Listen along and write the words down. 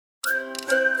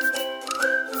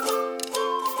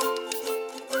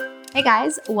Hey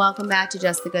guys, welcome back to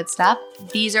Just the Good Stuff.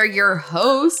 These are your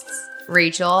hosts,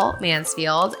 Rachel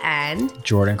Mansfield and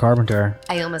Jordan Carpenter.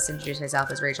 I almost introduced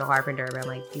myself as Rachel Carpenter, but I'm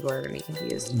like, people are going to be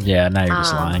confused. Yeah, now you're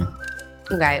just lying.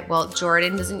 Okay, well,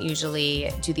 Jordan doesn't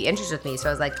usually do the intros with me, so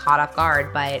I was like caught off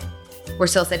guard, but we're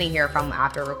still sitting here from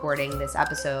after recording this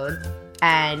episode.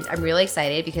 And I'm really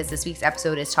excited because this week's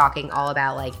episode is talking all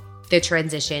about like the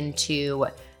transition to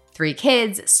 3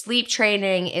 kids, sleep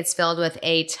training. It's filled with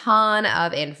a ton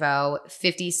of info,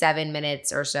 57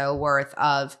 minutes or so worth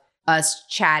of us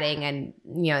chatting and,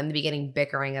 you know, in the beginning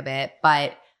bickering a bit.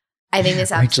 But I think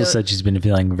this episode— Rachel said she's been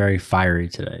feeling very fiery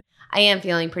today. I am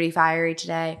feeling pretty fiery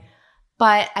today.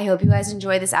 But I hope you guys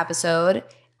enjoy this episode.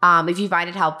 If you find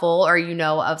it helpful or you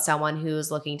know of someone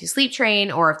who's looking to sleep train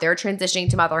or if they're transitioning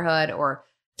to motherhood or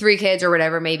 3 kids or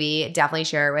whatever it may be, definitely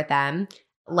share it with them.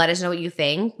 Let us know what you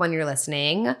think when you're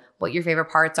listening, what your favorite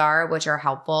parts are, which are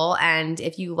helpful. And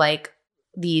if you like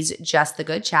these Just the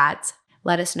Good chats,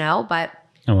 let us know. But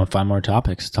I want to find more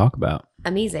topics to talk about.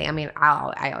 Amazing. I mean,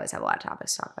 I always have a lot of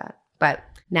topics to talk about. But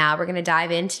now we're going to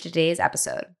dive into today's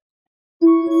episode.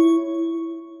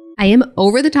 I am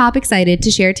over the top excited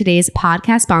to share today's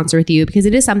podcast sponsor with you because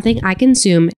it is something I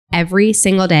consume every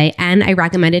single day and I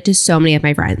recommend it to so many of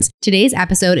my friends. Today's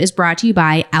episode is brought to you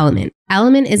by Element.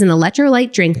 Element is an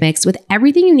electrolyte drink mix with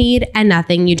everything you need and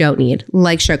nothing you don't need,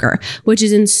 like sugar, which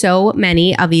is in so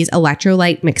many of these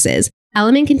electrolyte mixes.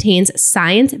 Element contains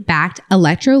science-backed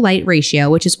electrolyte ratio,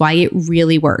 which is why it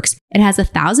really works. It has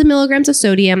 1,000 milligrams of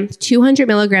sodium, 200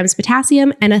 milligrams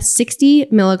potassium, and 60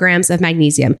 milligrams of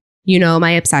magnesium. You know my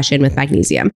obsession with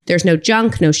magnesium. There's no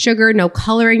junk, no sugar, no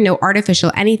coloring, no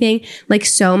artificial anything, like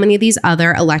so many of these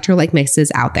other electrolyte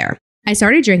mixes out there. I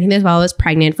started drinking this while I was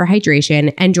pregnant for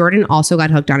hydration, and Jordan also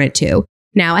got hooked on it too.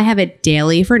 Now I have it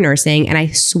daily for nursing, and I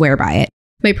swear by it.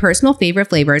 My personal favorite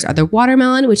flavors are the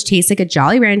watermelon, which tastes like a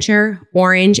Jolly Rancher,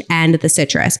 orange, and the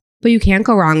citrus. But you can't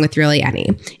go wrong with really any.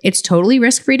 It's totally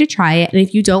risk-free to try it, and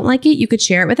if you don't like it, you could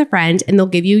share it with a friend, and they'll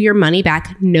give you your money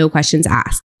back, no questions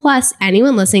asked. Plus,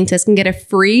 anyone listening to this can get a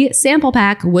free sample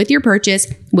pack with your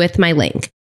purchase with my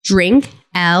link.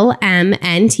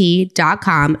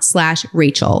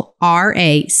 drinklmnt.com/Rachel,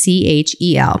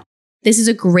 RACHEL. This is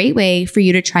a great way for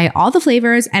you to try all the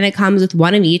flavors, and it comes with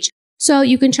one of each, so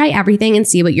you can try everything and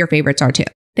see what your favorites are too.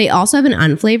 They also have an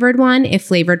unflavored one if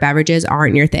flavored beverages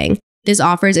aren't your thing. This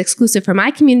offer is exclusive for my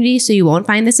community, so you won't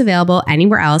find this available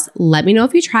anywhere else. Let me know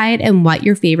if you try it and what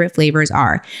your favorite flavors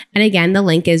are. And again, the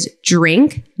link is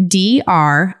drink,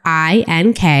 DRINK,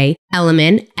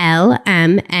 element,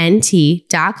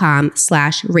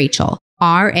 LMNT.com/Rachel,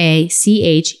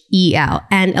 RACHEL.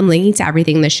 And I'm linking to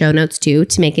everything in the show notes too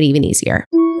to make it even easier.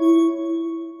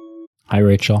 Hi,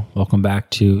 Rachel. Welcome back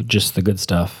to Just the Good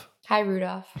Stuff. Hi,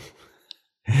 Rudolph.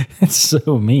 It's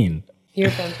so mean. Your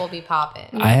pimple be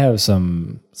popping. I have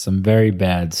some very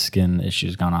bad skin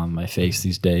issues going on with my face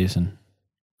these days, and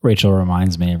Rachel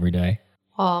reminds me every day.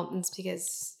 Well, it's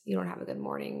because you don't have a good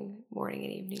morning and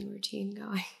evening routine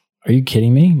going. Are you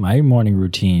kidding me? My morning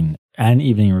routine and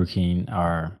evening routine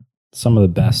are some of the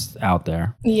best out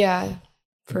there. Yeah,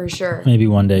 for sure. Maybe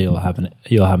one day you'll have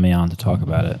me on to talk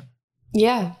about it.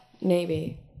 Yeah,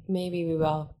 maybe we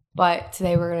will. But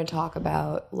today we're going to talk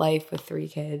about life with 3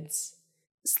 kids.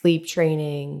 Sleep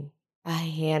training, a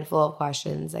handful of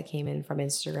questions that came in from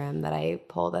Instagram that I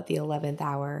pulled at the 11th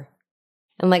hour.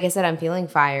 And like I said, I'm feeling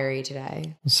fiery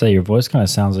today. Say, your voice kind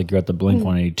of sounds like you're at the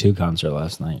Blink-182 concert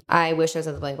last night. I wish I was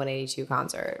at the Blink-182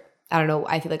 concert. I don't know.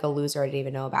 I feel like a loser. I didn't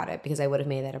even know about it because I would have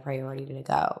made that a priority to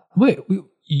go. Wait,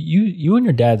 you and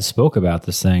your dad spoke about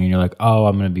this thing and you're like, oh,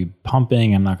 I'm going to be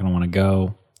pumping. I'm not going to want to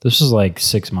go. This was like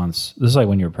 6 months. This is like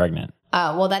when you were pregnant.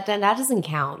 Well, that doesn't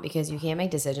count because you can't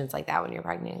make decisions like that when you're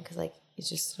pregnant because, like, it's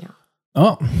just, you know.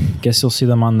 Oh, guess you'll see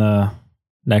them on the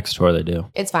next tour they do.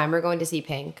 It's fine. We're going to see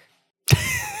Pink.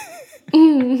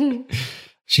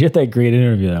 She had that great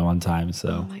interview that one time,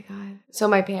 so. Oh, my God. So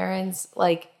my parents,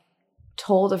 like,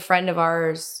 told a friend of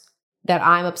ours that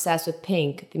I'm obsessed with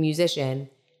Pink, the musician,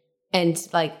 and,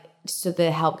 like, so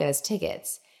to help get us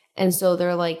tickets. And so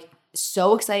they're, like,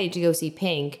 so excited to go see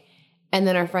Pink. And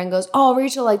then our friend goes, oh,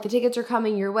 Rachel, like the tickets are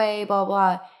coming your way, blah,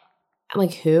 blah. I'm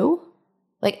like, who?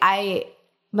 Like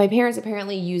my parents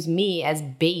apparently use me as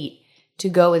bait to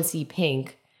go and see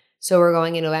Pink. So we're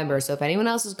going in November. So if anyone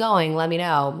else is going, let me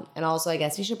know. And also, I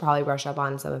guess we should probably brush up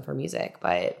on some of her music.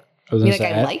 But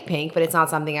I like Pink, but it's not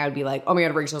something I would be like, oh my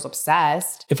God, Rachel's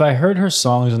obsessed. If I heard her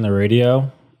songs on the radio,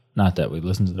 not that we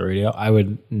listen to the radio, I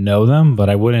would know them, but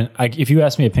I wouldn't. If you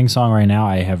asked me a Pink song right now,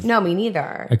 No, me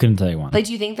neither. I couldn't tell you one. Like,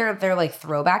 do you think they're like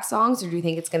throwback songs, or do you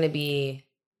think it's going to be?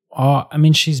 I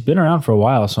mean, she's been around for a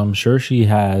while, so I'm sure she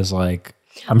has like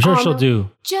I'm sure she'll do.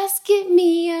 Just give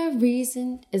me a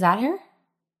reason. Is that her?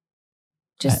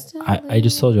 I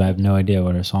just told you I have no idea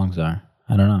what her songs are.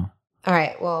 I don't know. All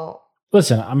right. Well,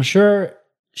 listen, I'm sure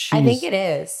I think it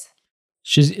is.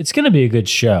 It's going to be a good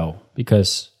show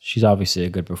because she's obviously a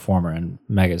good performer and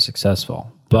mega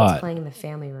successful. But it's playing in the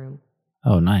family room.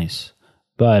 Oh, nice.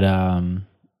 But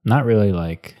not really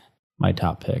like my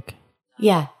top pick.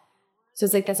 Yeah. So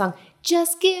it's like that song,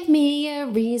 just give me a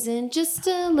reason just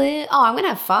to live. Oh, I'm going to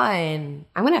have fun.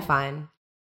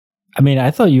 I mean,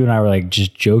 I thought you and I were like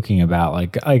just joking about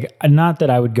like not that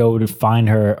I would go to find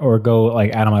her or go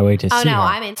like out of my way to see her. Oh, no,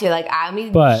 I'm into like, I'm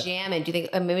jamming. Do you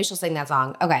think maybe she'll sing that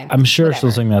song? Okay. I'm sure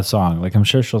she'll sing that song. Like, I'm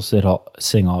sure she'll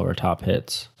sing all of her top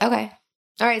hits. Okay.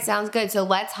 All right. Sounds good. So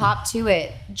let's hop to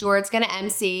it. Jordan's going to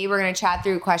MC. We're going to chat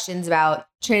through questions about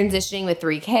transitioning with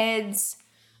 3 kids.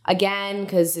 Again,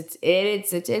 because it's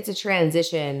a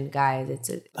transition, guys. It's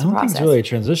a I don't process. think it's really a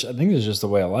transition. I think it's just a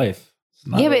way of life.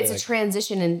 Yeah, really, but it's a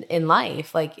transition in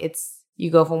life. Like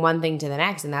you go from one thing to the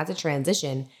next, and that's a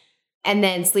transition. And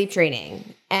then sleep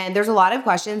training. And there's a lot of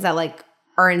questions that like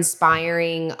are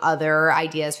inspiring other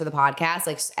ideas for the podcast,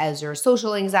 like as your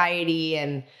social anxiety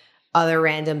and other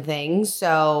random things.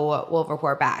 So we'll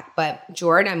report back. But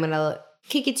Jordan, I'm going to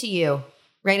kick it to you,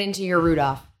 right into your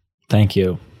Rudolph. Thank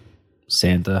you,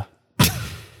 Santa.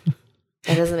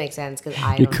 That doesn't make sense because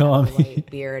I don't have a white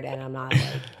beard and I'm not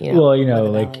like,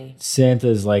 well, like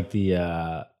Santa's like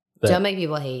the don't make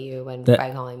people hate you by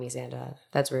calling me Santa.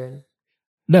 That's rude.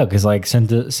 No, because like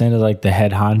Santa's like the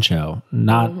head honcho.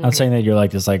 Not saying that you're like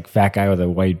this like fat guy with a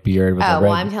white beard. With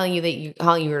well, I'm telling you that you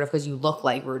calling you Rudolph because you look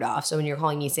like Rudolph. So when you're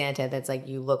calling me Santa, that's like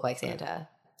you look like Santa.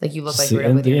 Like you look like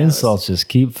Rudolph. With the your insults just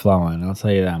keep flowing. I'll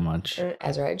tell you that much.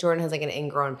 That's right. Jordan has like an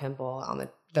ingrown pimple on the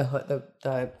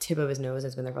tip of his nose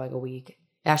that's been there for like a week.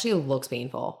 It actually looks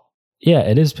painful. Yeah,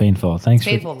 it is painful. Thanks It's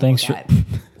painful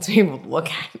to look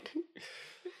at.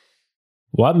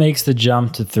 What makes the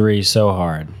jump to 3 so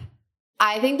hard?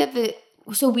 I think that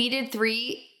so we did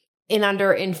 3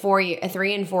 in 4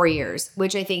 years,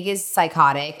 which I think is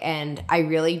psychotic, and I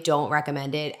really don't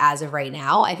recommend it as of right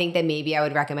now. I think that maybe I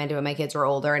would recommend it when my kids were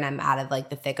older and I'm out of like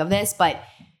the thick of this, but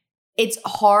it's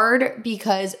hard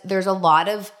because there's a lot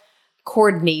of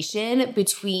coordination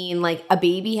between like a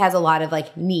baby has a lot of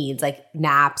like needs, like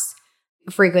naps,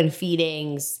 frequent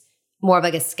feedings, more of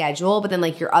like a schedule, but then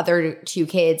like your other 2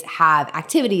 kids have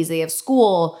activities, they have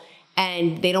school,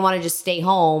 and they don't want to just stay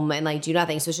home and like do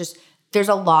nothing. So it's just there's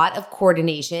a lot of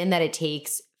coordination that it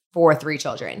takes for 3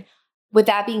 children. With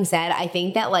that being said, I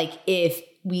think that like if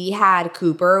we had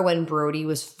Cooper when Brody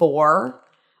was 4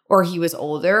 or he was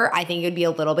older, I think it would be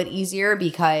a little bit easier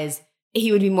because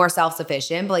he would be more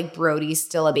self-sufficient, but like Brody's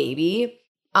still a baby.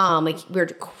 Like we're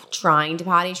trying to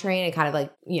potty train and kind of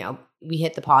like, we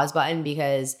hit the pause button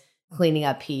because cleaning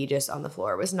up pee just on the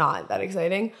floor was not that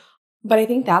exciting. But I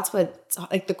think that's what,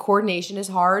 like the coordination is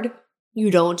hard.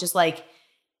 You don't just like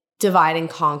divide and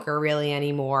conquer really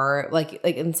anymore. Like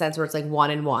in the sense where it's like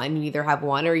 1 and 1, you either have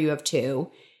 1 or you have 2.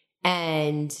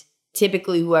 And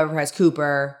typically whoever has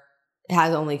Cooper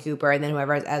has only Cooper, and then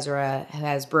whoever has Ezra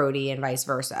has Brody and vice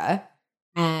versa.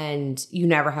 And you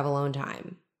never have alone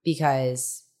time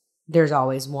because there's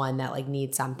always one that like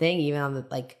needs something, even on the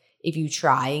like if you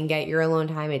try and get your alone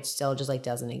time, it still just like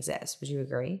doesn't exist. Would you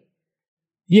agree?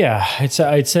 Yeah,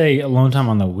 I'd say alone time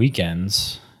on the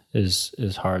weekends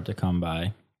is hard to come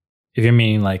by. If you're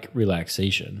meaning like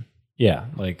relaxation. Yeah,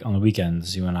 like on the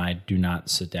weekends, you and I do not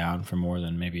sit down for more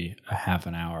than maybe a half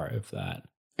an hour, if that.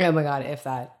 Oh my God, if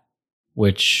that.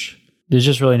 Which there's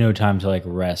just really no time to like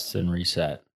rest and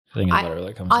reset. I think it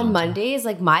literally comes on Mondays,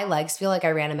 like my legs feel like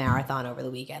I ran a marathon over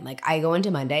the weekend. Like I go into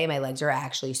Monday and my legs are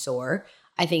actually sore.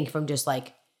 I think from just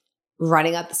like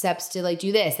running up the steps to like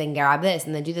do this, then grab this,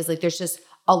 and then do this. Like there's just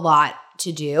a lot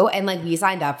to do. And like we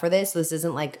signed up for this. So this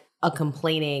isn't like a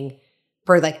complaining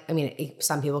for like, I mean,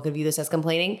 some people could view this as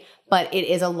complaining, but it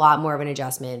is a lot more of an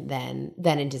adjustment than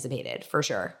anticipated for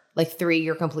sure. Like 3,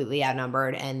 you're completely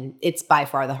outnumbered, and it's by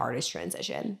far the hardest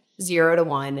transition. 0 to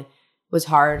 1 was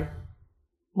hard.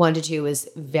 1 to 2 was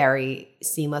very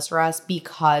seamless for us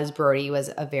because Brody was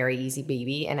a very easy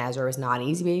baby and Ezra was not an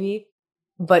easy baby.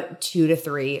 But 2 to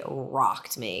 3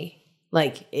 rocked me,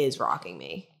 like is rocking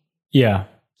me. Yeah,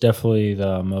 definitely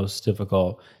the most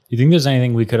difficult. Do you think there's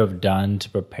anything we could have done to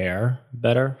prepare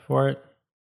better for it?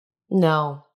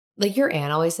 No. Like your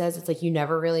aunt always says, it's like you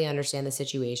never really understand the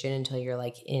situation until you're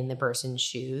like in the person's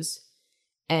shoes.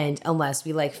 And unless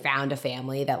we like found a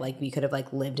family that like we could have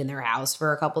like lived in their house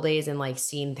for a couple days and like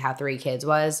seen how 3 kids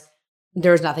was,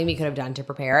 there's nothing we could have done to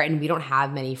prepare. And we don't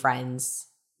have many friends.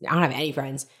 I don't have any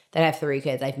friends that have 3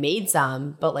 kids. I've made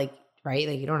some, but like right?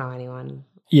 Like you don't know anyone.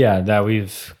 Yeah,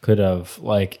 that could have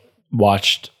like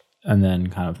watched and then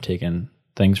kind of taken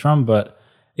things from. But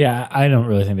yeah, I don't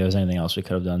really think there was anything else we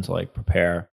could have done to like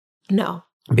prepare. No.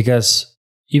 Because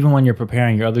even when you're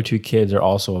preparing, your other two kids are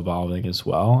also evolving as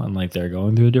well. And like they're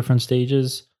going through different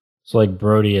stages. So like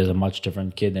Brody is a much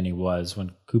different kid than he was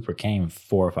when Cooper came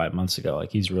 4 or 5 months ago.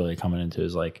 Like he's really coming into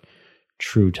his like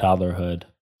true toddlerhood.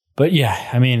 But yeah,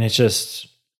 I mean, it's just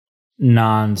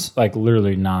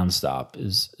literally nonstop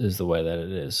is the way that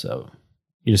it is. So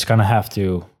you just kind of have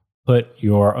to put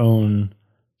your own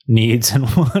needs and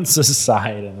wants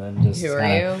aside and then just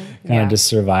kind of just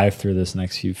survive through this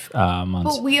next few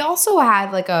months. But we also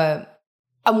had like a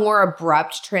more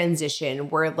abrupt transition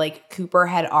where like Cooper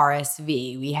had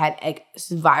RSV. We had like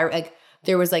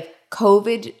there was like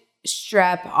COVID,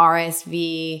 strep,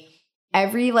 RSV,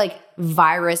 every like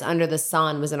virus under the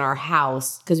sun was in our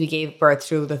house because we gave birth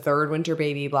to the third winter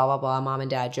baby, blah, blah, blah. Mom and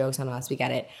dad, jokes on us. We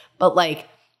get it. But like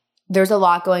there's a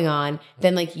lot going on.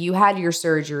 Then like you had your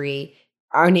surgery.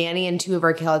 Our nanny and 2 of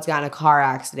our kids got in a car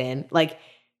accident. Like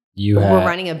we're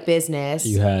running a business.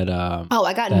 You had I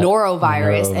got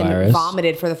norovirus and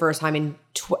vomited for the first time in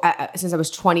since I was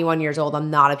 21 years old.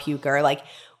 I'm not a puker. Like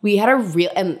we had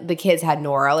and the kids had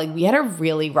noro. Like we had a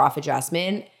really rough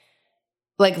adjustment.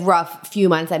 Like rough few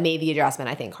months that made the adjustment,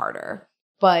 I think, harder.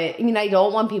 But I mean, I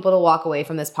don't want people to walk away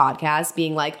from this podcast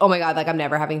being like, oh my God, like I'm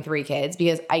never having 3 kids,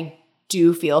 because I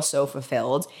do feel so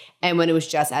fulfilled. And when it was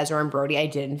just Ezra and Brody, I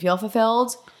didn't feel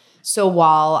fulfilled. So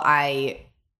while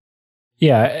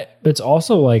it's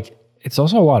also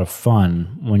a lot of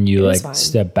fun when you like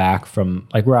step back from,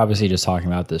 like, we're obviously just talking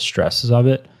about the stresses of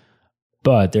it,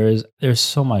 but there's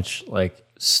so much like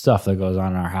stuff that goes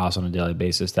on in our house on a daily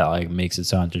basis that like makes it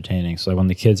so entertaining. So like when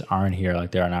the kids aren't here,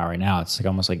 like they're now right now, it's like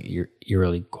almost like you're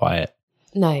really quiet.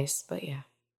 Nice, but yeah.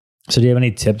 So do you have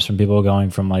any tips from people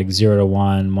going from like 0 to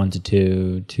 1, 1 to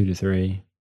 2, 2 to 3?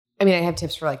 I mean, I have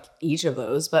tips for like each of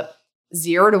those, but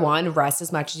 0 to 1, rest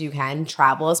as much as you can,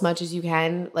 travel as much as you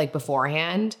can, like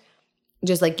beforehand.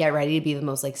 Just like get ready to be the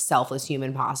most like selfless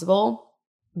human possible,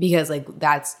 because like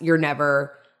you're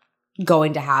never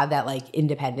going to have that like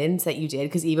independence that you did.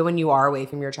 Because even when you are away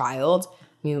from your child,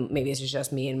 I mean, maybe it's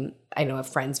just me, and I know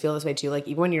friends feel this way too. Like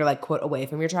even when you're like quote away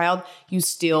from your child, you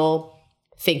still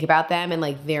think about them and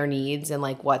like their needs and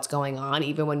like what's going on,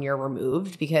 even when you're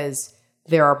removed, because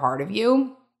they're a part of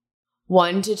you.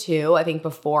 1 to 2, I think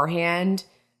beforehand,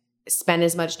 spend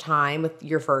as much time with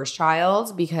your first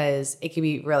child, because it can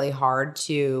be really hard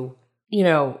to,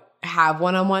 have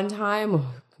one-on-one time,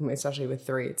 especially with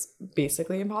 3. It's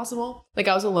basically impossible. Like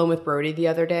I was alone with Brody the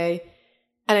other day,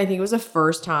 and I think it was the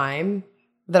first time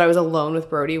that I was alone with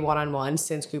Brody one-on-one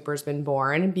since Cooper's been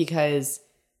born, because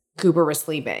Cooper was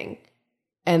sleeping.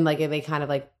 And like they kind of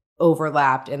like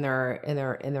overlapped in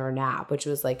their nap, which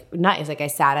was like nice. Like I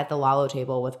sat at the Lalo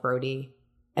table with Brody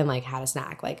and like had a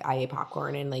snack. Like I ate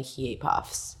popcorn and like he ate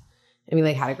puffs. And we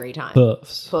like had a great time.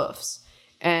 Puffs.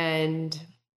 And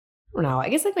I don't know. I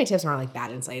guess like my tips aren't like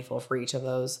that insightful for each of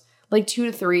those. Like 2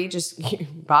 to 3, just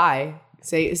bye.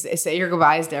 Say your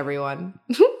goodbyes to everyone.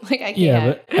 Like I can't. Yeah,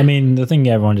 but I mean, the thing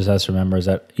everyone just has to remember is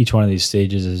that each one of these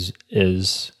stages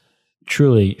is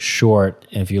truly short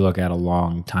if you look at a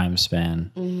long time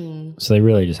span. Mm-hmm. So they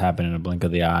really just happen in a blink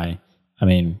of the eye. I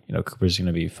mean, Cooper's going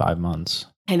to be 5 months.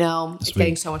 I know. It's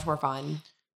getting so much more fun.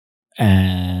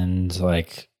 And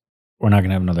like, we're not going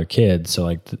to have another kid. So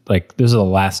like this is the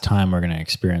last time we're going to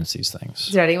experience these things.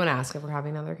 Did anyone ask if we're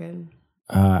having another kid?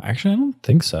 Actually, I don't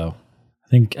think so. I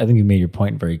think you made your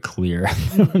point very clear.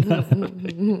 Why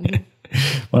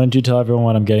don't you tell everyone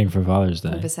what I'm getting for Father's Day?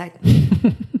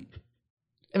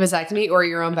 A vasectomy or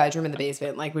your own bedroom in the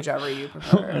basement, like whichever you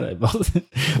prefer.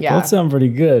 Both sound pretty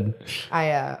good.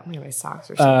 My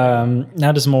socks are so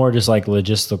now just more just like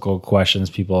logistical questions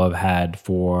people have had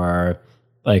for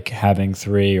like having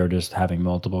 3 or just having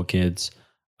multiple kids.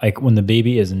 Like when the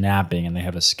baby is napping and they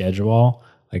have a schedule,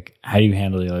 like how do you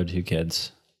handle the other 2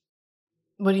 kids?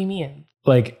 What do you mean?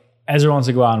 Like Ezra wants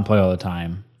to go out and play all the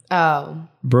time. Oh.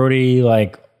 Brody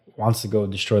like wants to go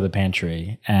destroy the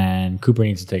pantry, and Cooper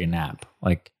needs to take a nap.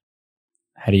 Like,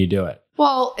 how do you do it?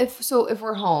 Well, if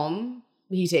we're home,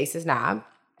 he takes his nap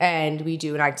and we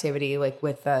do an activity like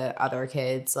with the other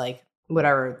kids, like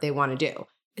whatever they want to do.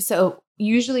 So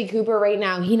usually Cooper right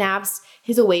now, he naps,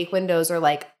 his awake windows are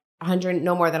like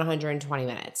no more than 120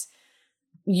 minutes.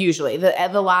 Usually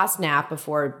the last nap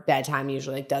before bedtime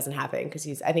usually like doesn't happen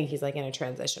because I think he's like in a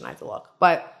transition. I have to look,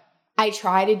 but I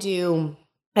try to do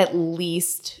at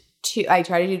least 2. I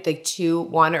try to do like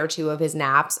 1 or 2 of his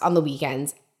naps on the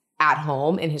weekends at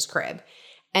home in his crib.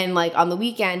 And like on the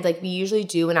weekend, like we usually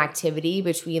do an activity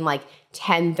between like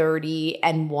 10:30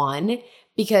 and 1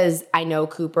 because I know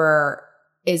Cooper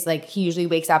is like, he usually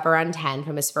wakes up around 10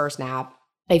 from his first nap.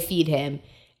 I feed him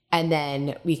and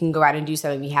then we can go out and do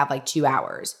something. We have like 2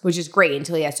 hours, which is great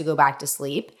until he has to go back to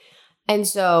sleep. And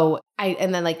so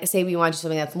and then like say we want to do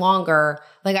something that's longer,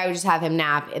 like I would just have him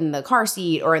nap in the car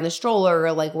seat or in the stroller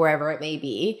or like wherever it may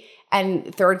be.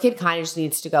 And third kid kind of just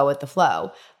needs to go with the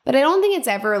flow. But I don't think it's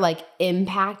ever like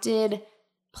impacted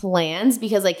plans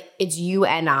because like it's you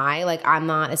and I, like I'm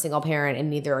not a single parent and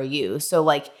neither are you. So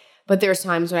like, but there's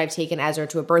times when I've taken Ezra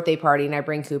to a birthday party and I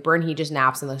bring Cooper and he just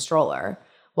naps in the stroller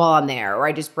while I'm there, or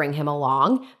I just bring him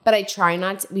along. But I try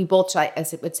not to, we both try,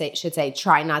 as it should say,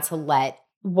 try not to let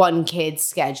one kid's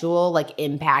schedule like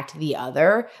impact the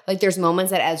other. Like there's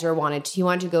moments that Ezra wanted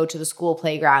to go to the school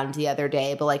playground the other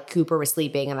day, but like Cooper was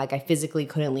sleeping and like I physically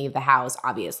couldn't leave the house,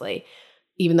 obviously,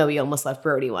 even though we almost left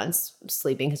Brody once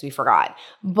sleeping because we forgot.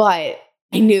 But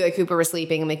I knew that Cooper was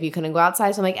sleeping and like we couldn't go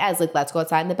outside. So I'm like, Ez, like let's go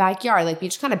outside in the backyard. Like we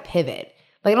just kind of pivot.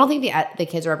 Like I don't think the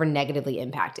kids are ever negatively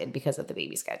impacted because of the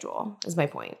baby schedule is my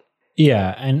point.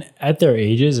 Yeah. And at their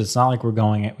ages, it's not like we're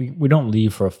going, we don't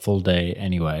leave for a full day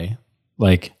anyway.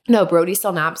 Like no, Brody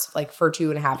still naps like for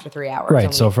 2.5 to 3 hours.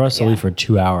 Right. So for us to leave for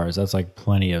 2 hours, that's like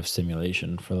plenty of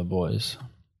stimulation for the boys.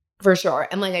 For sure.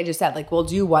 And like I just said, like we'll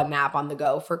do one nap on the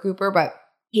go for Cooper, but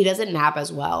he doesn't nap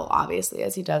as well, obviously,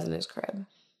 as he does in his crib.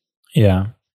 Yeah.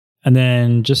 And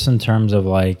then just in terms of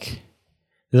like,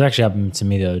 this actually happened to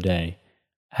me the other day.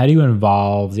 How do you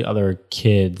involve the other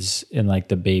kids in like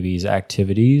the baby's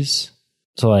activities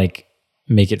to like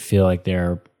make it feel like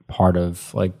they're part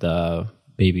of like the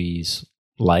baby's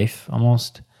life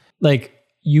almost? Like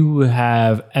you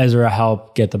have Ezra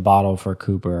help get the bottle for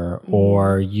Cooper,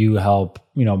 or you help,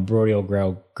 Brody will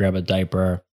grab a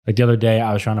diaper. Like the other day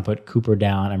I was trying to put Cooper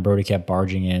down and Brody kept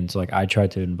barging in. So like I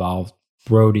tried to involve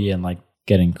Brody in like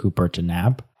getting Cooper to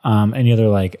nap. Any other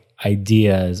like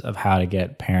ideas of how to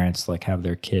get parents to like have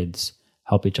their kids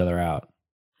help each other out?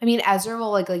 I mean, Ezra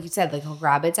will like you said, like he'll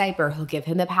grab a diaper, he'll give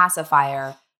him the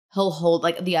pacifier. He'll hold,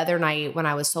 like the other night when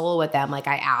I was solo with them, like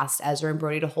I asked Ezra and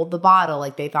Brody to hold the bottle.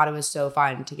 Like they thought it was so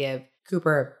fun to give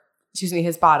Cooper,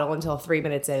 his bottle until 3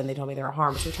 minutes in and they told me their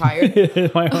arms were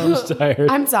tired. My arm's tired.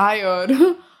 I'm tired.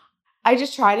 I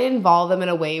just try to involve them in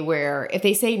a way where if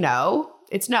they say no,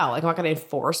 it's no. Like I'm not going to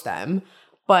enforce them.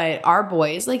 But our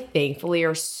boys, like thankfully,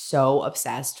 are so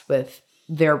obsessed with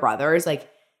their brothers. Like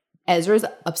Ezra's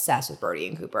obsessed with Brody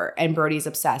and Cooper, and Brody's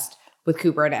obsessed with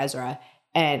Cooper and Ezra.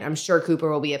 And I'm sure Cooper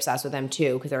will be obsessed with them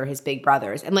too because they're his big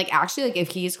brothers. And like actually, like if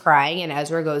he's crying and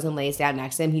Ezra goes and lays down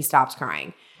next to him, he stops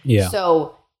crying. Yeah.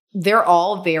 So they're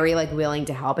all very like willing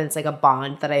to help. And it's like a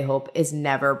bond that I hope is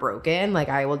never broken. Like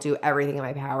I will do everything in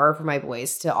my power for my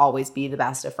boys to always be the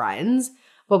best of friends.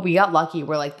 But we got lucky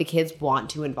where like the kids want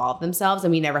to involve themselves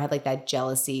and we never had like that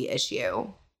jealousy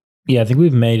issue. Yeah, I think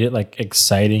we've made it like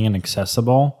exciting and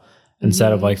accessible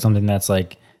instead of like something that's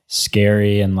like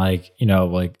scary and like,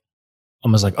 like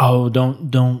almost like, oh,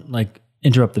 don't like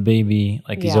interrupt the baby.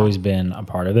 Like he's always been a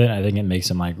part of it. I think it makes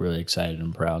him like really excited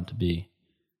and proud to be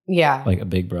like a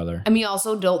big brother. And we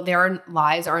also their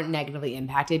lives aren't negatively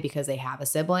impacted because they have a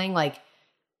sibling. Like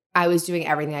I was doing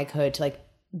everything I could to like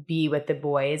be with the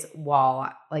boys while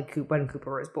like when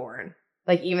Cooper was born.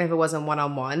 Like even if it wasn't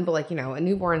one-on-one, but like, a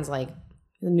newborn, like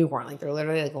they're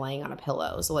literally like laying on a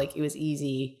pillow. So like it was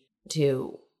easy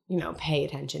to, pay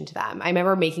attention to them. I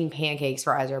remember making pancakes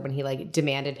for Ezra when he like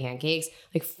demanded pancakes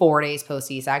like 4 days post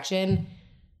C-section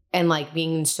and like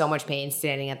being in so much pain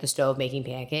standing at the stove making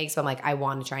pancakes. So I'm like, I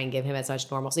want to try and give him as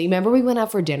much normalcy. Remember we went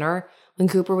out for dinner when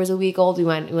Cooper was a week old? We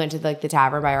went to like the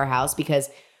tavern by our house because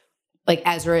like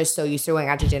Ezra is so used to going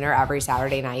out to dinner every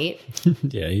Saturday night.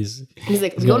 Yeah, he's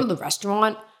like, we go to the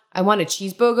restaurant. I want a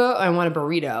cheeseburger. I want a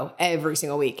burrito every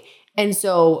single week. And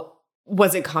so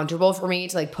was it comfortable for me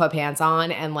to like put pants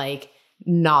on and like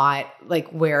not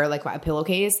like wear like a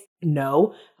pillowcase?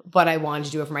 No, but I wanted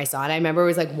to do it for my son. I remember it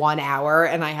was like 1 hour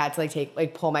and I had to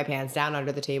pull my pants down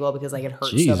under the table because like it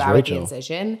hurt so bad with the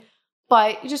incision.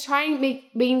 But just try and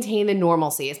maintain the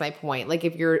normalcy is my point. Like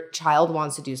if your child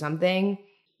wants to do something,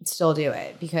 still do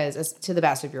it because it's to the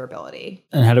best of your ability.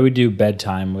 And how do we do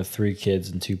bedtime with 3 kids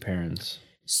and 2 parents?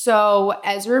 So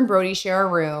Ezra and Brody share a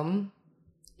room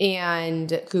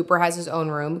and Cooper has his own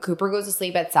room. Cooper goes to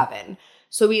sleep at 7.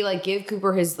 So we like give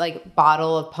Cooper his like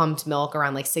bottle of pumped milk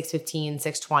around like 6:15,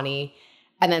 6:20.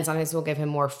 And then sometimes we'll give him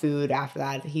more food after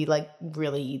that. He like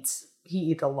really eats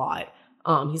a lot.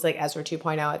 He's like Ezra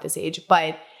 2.0 at this age.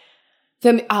 But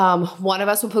then one of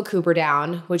us will put Cooper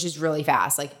down, which is really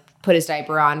fast. Like put his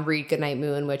diaper on, read Goodnight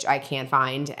Moon, which I can't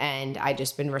find. And I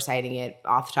just been reciting it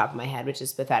off the top of my head, which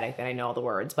is pathetic that I know all the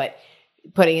words, but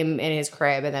putting him in his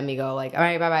crib and then we go like, all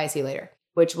right, bye-bye, see you later,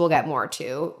 which we'll get more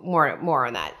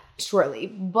on that shortly.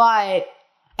 But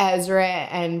Ezra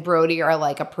and Brody are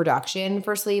like a production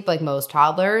for sleep, like most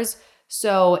toddlers.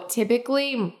 So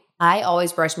typically I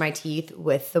always brush my teeth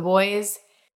with the boys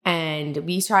and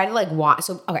we try to like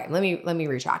let me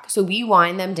retrack. So we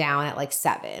wind them down at like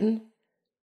 7.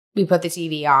 We put the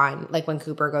TV on like when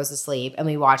Cooper goes to sleep and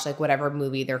we watch like whatever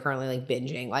movie they're currently like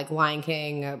binging, like Lion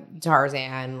King,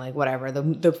 Tarzan, like whatever,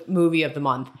 the movie of the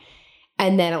month.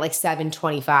 And then at like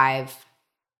 7:25,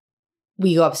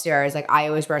 we go upstairs. Like I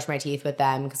always brush my teeth with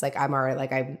them because like I'm already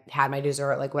like I had my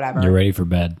dessert, like whatever. You're ready for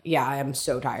bed. Yeah, I am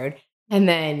so tired. And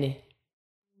then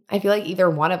I feel like either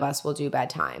one of us will do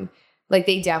bedtime. Like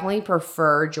they definitely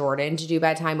prefer Jordan to do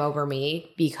bedtime over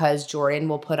me because Jordan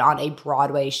will put on a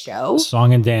Broadway show.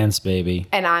 Song and dance, baby.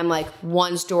 And I'm like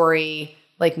one story,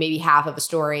 like maybe half of a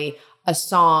story, a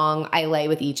song. I lay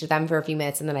with each of them for a few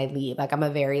minutes and then I leave. Like I'm a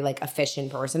very like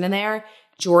efficient person in there.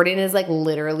 Jordan is like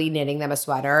literally knitting them a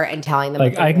sweater and telling them.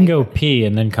 Like I can go pee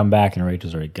and then come back and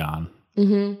Rachel's already gone.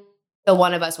 Mm-hmm. So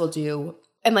one of us will do,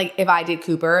 and like if I did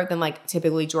Cooper, then like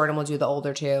typically Jordan will do the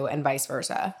older two and vice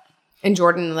versa. And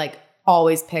Jordan like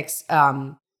always picks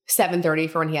 7:30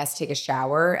 for when he has to take a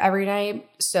shower every night.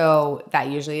 So that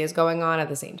usually is going on at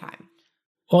the same time.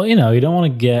 Well, you know, you don't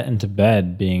want to get into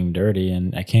bed being dirty,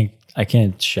 and I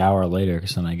can't shower later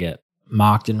because then I get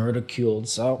mocked and ridiculed.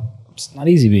 So it's not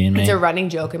easy being me. It's a running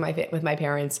joke in with my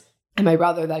parents and my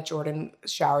brother that Jordan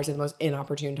showers in the most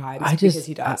inopportune times because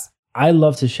he does. I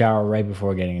love to shower right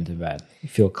before getting into bed. You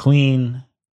feel clean.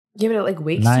 Yeah, but it like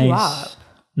wakes nice. you up.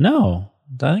 No,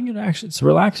 I think it's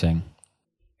relaxing.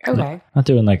 Okay. I'm not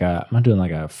doing like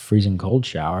a freezing cold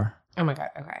shower. Oh my God.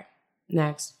 Okay.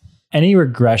 Next. Any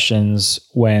regressions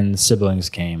when siblings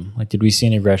came? Like, did we see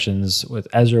any regressions with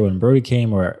Ezra when Brody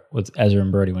came or with Ezra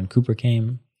and Brody when Cooper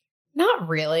came? Not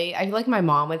really. I feel like my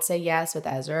mom would say yes with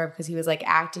Ezra because he was like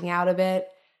acting out a bit.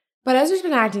 But Ezra's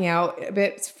been acting out a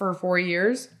bit for 4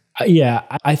 years. Yeah,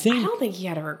 I don't think he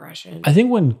had a regression. I think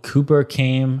when Cooper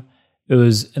came, it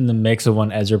was in the mix of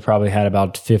when Ezra probably had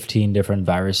about 15 different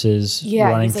viruses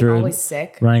running through, always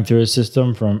sick, running through his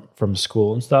system from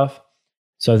school and stuff.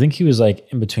 So I think he was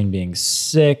like in between being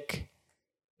sick,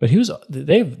 but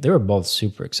they were both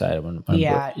super excited when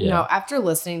no, after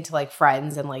listening to like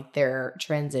friends and like their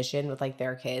transition with like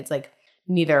their kids, like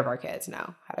neither of our kids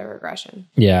had a regression.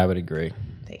 Yeah, I would agree.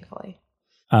 Thankfully.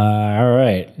 All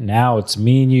right, now it's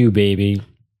me and you, baby.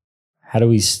 How do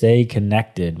we stay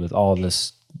connected with all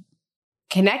this?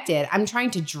 Connected. I'm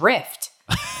trying to drift.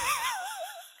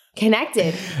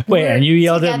 Connected. Wait, and you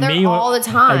yelled at me all the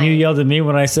time. And you yelled at me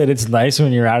when I said it's nice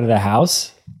when you're out of the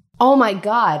house? Oh my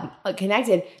God.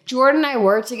 Connected. Jordan and I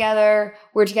work together.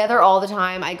 We're together all the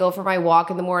time. I go for my walk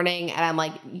in the morning and I'm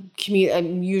like,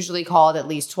 I'm usually called at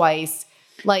least twice.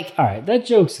 Like, all right, that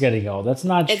joke's getting old. That's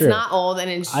not true. It's not old and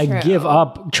it's true. I give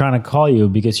up trying to call you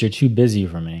because you're too busy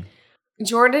for me.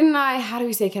 Jordan and I, how do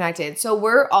we stay connected? So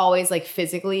we're always like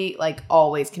physically, like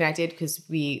always connected because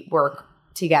we work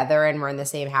together and we're in the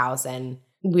same house and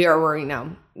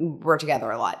we're together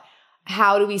a lot.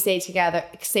 How do we stay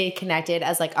connected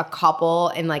as like a couple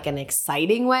in like an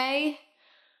exciting way?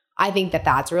 I think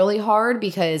that's really hard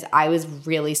because I was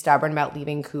really stubborn about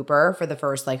leaving Cooper for the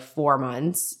first like 4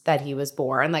 months that he was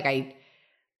born. Like I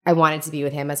wanted to be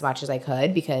with him as much as I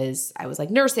could because I was like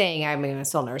nursing. I mean, I'm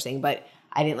still nursing, but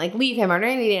I didn't like leave him or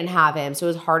Randy didn't have him. So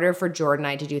it was harder for Jordan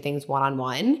and I to do things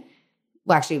one-on-one.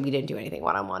 Well, actually, we didn't do anything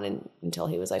one-on-one until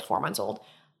he was like 4 months old.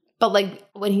 But like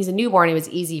when he's a newborn, it was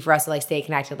easy for us to like stay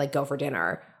connected, like go for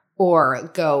dinner or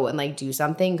go and like do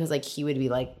something because like he would be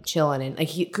like chilling and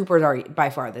like Cooper's already by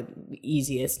far the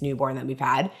easiest newborn that we've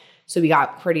had. So we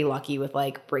got pretty lucky with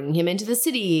like bringing him into the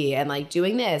city and like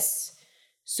doing this.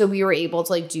 So we were able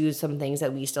to like do some things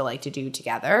that we still like to do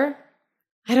together.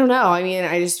 I don't know. I mean,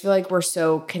 I just feel like we're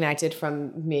so connected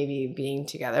from maybe being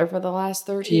together for the last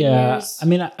 13 years. I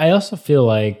mean, I also feel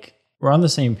like we're on the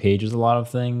same page with a lot of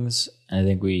things. And I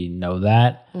think we know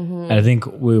that. Mm-hmm. And I think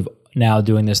we've now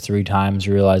doing this 3 times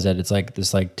realized that it's like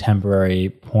this like temporary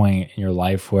point in your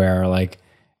life where like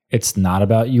it's not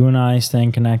about you and I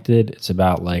staying connected. It's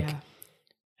about like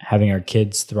having our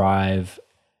kids thrive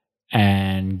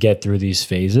and get through these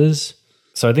phases.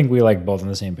 So I think we like both on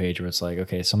the same page where it's like,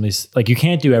 okay, some of these, like you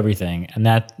can't do everything. And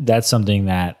that's something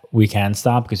that we can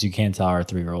stop because you can't tell our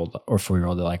 3-year-old or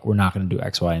 4-year-old that like, we're not going to do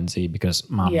X, Y, and Z because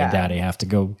mommy and daddy have to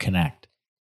go connect.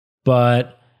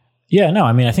 But yeah, no,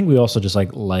 I mean, I think we also just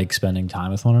like spending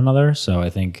time with one another. So I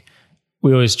think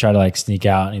we always try to like sneak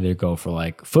out and either go for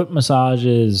like foot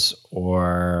massages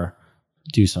or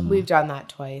do some. We've done that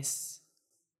twice.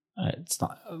 It's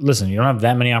not. Listen, you don't have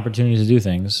that many opportunities to do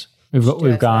things.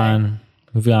 We've gone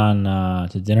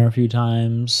to dinner a few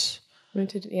times.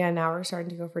 Now we're starting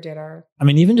to go for dinner. I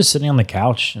mean, even just sitting on the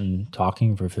couch and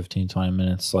talking for 15, 20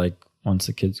 minutes, like once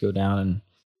the kids go down. And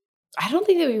I don't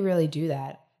think that we really do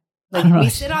that. Like we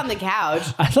sit on the couch.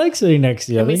 I like sitting next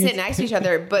to you. And we sit next to each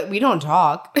other, but we don't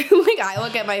talk. Like I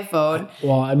look at my phone.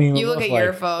 Well, I mean, you look at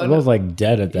your phone. We're both like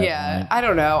dead at that point. Yeah, I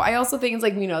don't know. I also think it's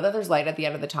like, we know that there's light at the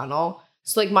end of the tunnel.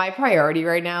 So like my priority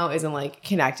right now isn't like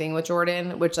connecting with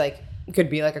Jordan, which like could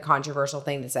be like a controversial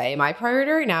thing to say. My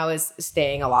priority right now is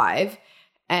staying alive.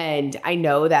 And I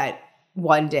know that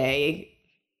one day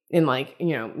in like,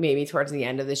 you know, maybe towards the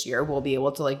end of this year, we'll be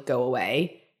able to like go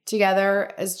away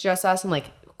together as just us and like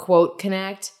quote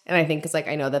connect. And I think because like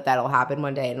I know that that'll happen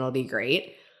one day and it'll be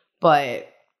great. But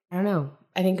I don't know.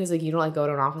 I think because like you don't like go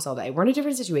to an office all day. We're in a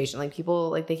different situation. Like people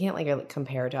like they can't like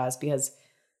compare to us because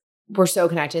we're so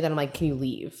connected that I'm like, can you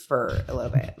leave for a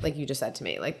little bit? Like you just said to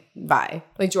me, like bye.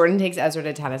 Like Jordan takes Ezra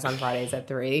to tennis on Fridays at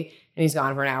 3 and he's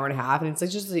gone for an hour and a half. And it's like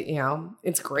just, you know,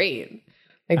 it's great.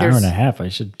 Like hour and a half. I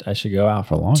should go out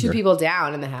for longer. 2 people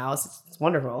down in the house. It's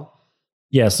wonderful.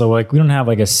 Yeah. So like we don't have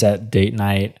like a set date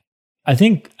night. I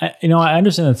think, you know, I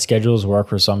understand that schedules work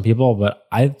for some people, but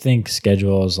I think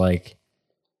schedules like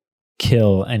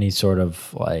kill any sort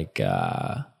of like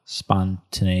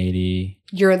spontaneity.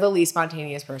 You're the least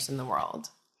spontaneous person in the world.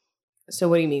 So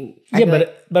what do you mean? Yeah,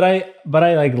 but I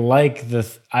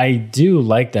do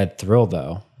like that thrill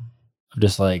though.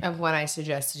 Just like of when I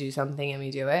suggest to do something and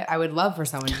we do it. I would love for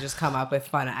someone to just come up with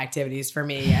fun activities for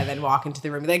me and then walk into the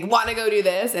room and be like, want to go do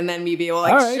this? And then me be able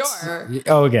like, right. Sure.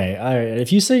 Okay. All right.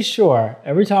 If you say sure,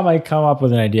 every time I come up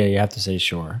with an idea, you have to say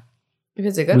sure. If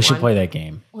it's a good one. We should play that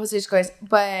game. We'll say guys.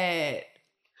 But,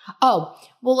 well,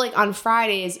 like on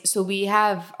Fridays, so we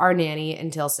have our nanny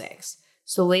until 6.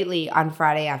 So lately on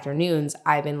Friday afternoons,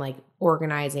 I've been like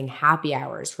organizing happy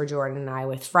hours for Jordan and I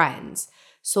with friends.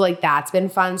 So like that's been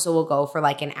fun. So we'll go for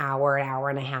like an hour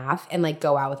and a half and like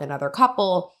go out with another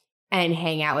couple and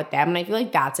hang out with them. And I feel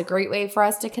like that's a great way for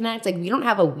us to connect. Like we don't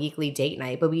have a weekly date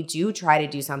night, but we do try to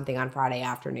do something on Friday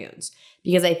afternoons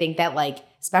because I think that like,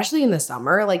 especially in the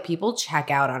summer, like people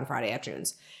check out on Friday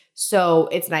afternoons. So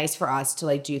it's nice for us to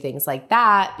like do things like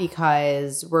that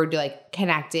because we're like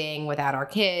connecting without our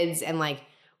kids and like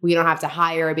we don't have to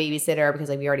hire a babysitter because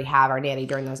like we already have our nanny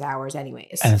during those hours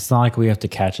anyways. And it's not like we have to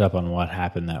catch up on what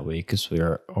happened that week because we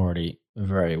are already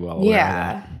very well aware of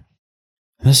that.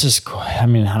 This is, I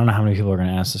mean, I don't know how many people are going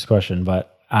to ask this question,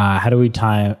 but how do we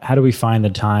find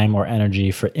the time or energy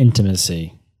for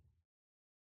intimacy?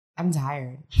 I'm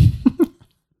tired.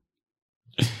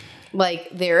 Like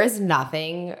there is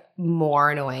nothing more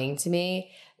annoying to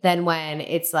me than when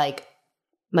it's like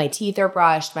my teeth are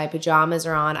brushed, my pajamas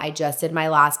are on, I just did my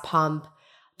last pump,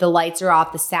 the lights are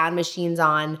off, the sound machine's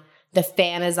on, the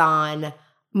fan is on,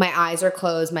 my eyes are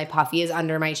closed, my puffy is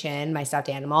under my chin, my stuffed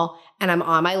animal, and I'm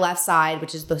on my left side,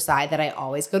 which is the side that I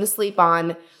always go to sleep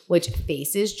on, which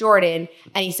faces Jordan,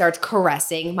 and he starts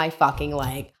caressing my fucking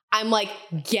leg. I'm like,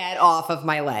 get off of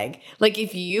my leg. Like,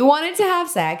 if you wanted to have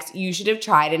sex, you should have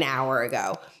tried an hour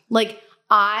ago. Like,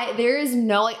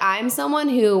 I'm someone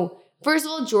who, first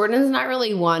of all, Jordan's not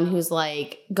really one who's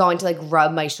like going to like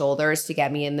rub my shoulders to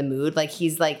get me in the mood. Like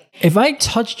he's like, if I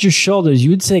touched your shoulders,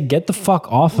 you would say, get the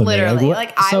fuck off of literally, me.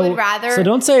 Like I would rather. So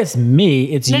don't say it's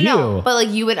me, it's you. No, but like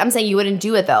I'm saying you wouldn't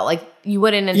do it though. Like you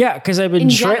wouldn't. Yeah, because I've been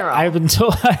told, I've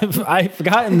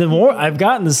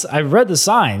read the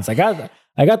signs. I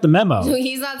got the memo. So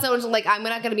he's not so much like, I'm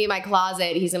not going to be in my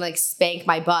closet. He's going to like spank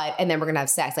my butt and then we're going to have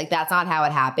sex. Like that's not how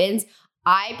it happens.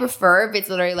 I prefer if it's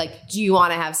literally like, do you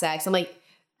want to have sex? I'm like,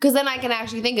 because then I can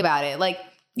actually think about it. Like,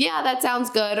 yeah, that sounds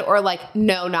good. Or like,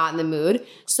 no, not in the mood.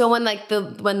 So when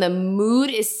the mood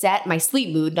is set, my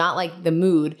sleep mood, not like the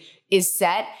mood is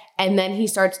set. And then he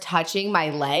starts touching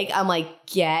my leg. I'm like,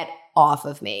 get off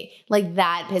of me. Like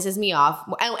that pisses me off.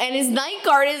 And his night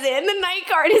guard is in. The night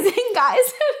guard is in,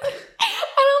 guys.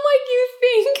 And I'm like, you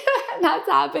think that's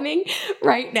happening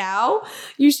right now?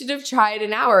 You should have tried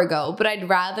an hour ago. But I'd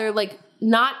rather like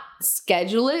not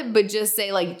schedule it, but just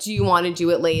say like, do you want to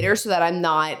do it later so that I'm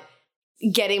not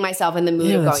getting myself in the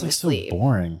mood of going to sleep. So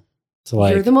boring. So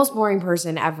like, you're the most boring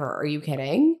person ever. Are you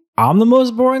kidding? I'm the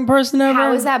most boring person ever?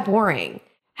 How is that boring?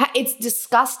 It's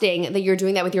disgusting that you're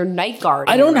doing that with your night guard.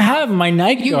 I don't have my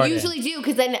night guard. You usually do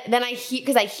because then I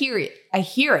hear it. I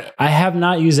hear it. I have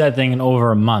not used that thing in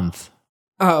over a month.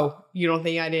 Oh, you don't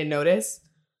think I didn't notice?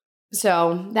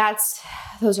 So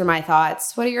those are my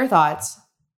thoughts. What are your thoughts?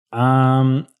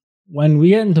 When we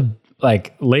get into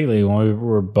like lately when we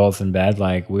were both in bed,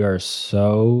 like we are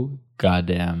so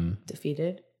goddamn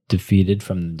defeated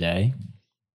from the day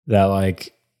that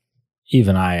like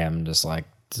even I am just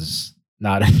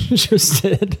not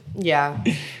interested. Yeah.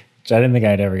 Which I didn't think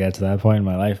I'd ever get to that point in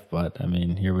my life, but I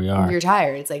mean, here we are. You're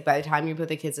tired. It's like by the time you put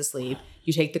the kids to sleep,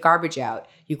 you take the garbage out,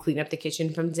 you clean up the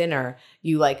kitchen from dinner,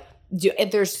 you like do.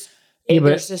 There's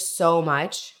just so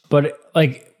much. But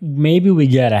like maybe we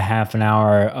get a half an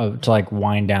hour to like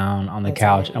wind down on the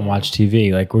couch and watch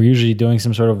TV. Like we're usually doing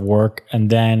some sort of work, and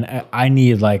then I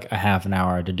need like a half an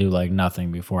hour to do like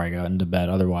nothing before I go into bed.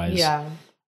 Otherwise,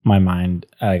 my mind,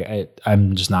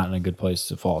 I'm just not in a good place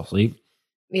to fall asleep.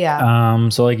 Yeah.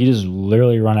 So like you just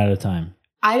literally run out of time.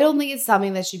 I don't think it's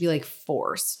something that should be like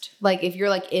forced. Like if you're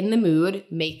like in the mood,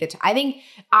 make the time. I think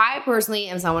I personally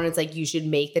am someone who's like, you should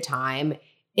make the time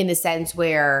in the sense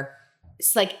where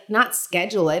it's like not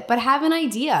schedule it, but have an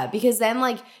idea, because then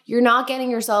like you're not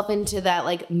getting yourself into that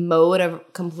like mode of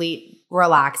complete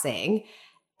relaxing.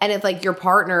 And if like your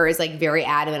partner is like very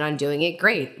adamant on doing it,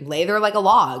 great. Lay there like a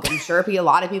log. I'm sure a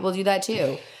lot of people do that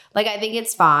too. Like, I think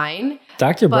it's fine.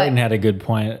 Dr. Brighton had a good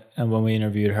point when we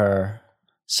interviewed her,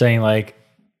 saying like,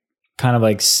 kind of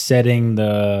like setting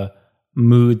the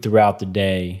mood throughout the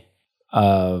day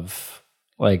of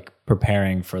like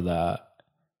preparing for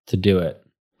to do it.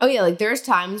 Oh yeah, like there's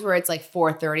times where it's like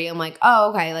 4:30. I'm like,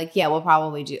 oh okay, like yeah, we'll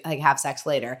probably do like have sex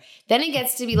later. Then it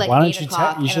gets to be like why don't 8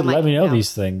 o'clock. You should let me know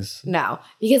these things. No,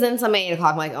 because then some 8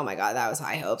 o'clock, I'm like, oh my god, that was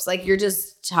high hopes. Like you're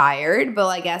just tired. But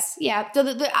I guess yeah. So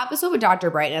the episode with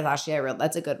Dr. Brighton is actually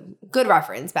that's a good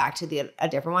reference back to a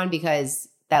different one, because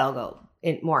that'll go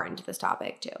more into this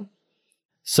topic too.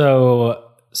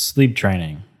 So sleep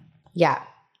training. Yeah.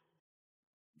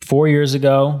 4 years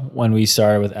ago when we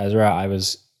started with Ezra, I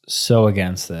was so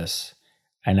against this,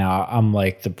 and now I'm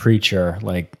like the preacher,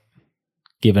 like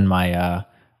giving my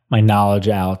my knowledge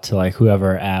out to like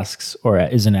whoever asks or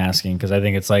isn't asking, because I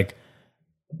think it's like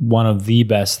one of the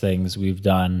best things we've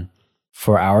done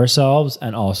for ourselves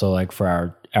and also like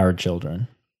for our children.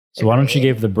 So why don't you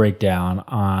give the breakdown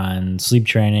on sleep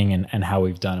training and how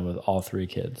we've done it with all 3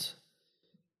 kids?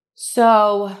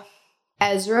 So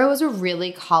Ezra was a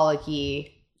really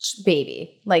colicky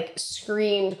baby, like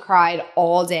screamed, cried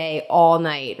all day, all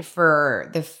night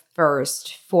for the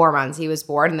first 4 months he was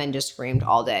born, and then just screamed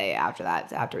all day after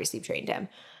that, after we sleep trained him.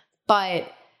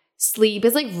 But sleep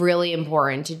is like really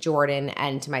important to Jordan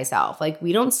and to myself. Like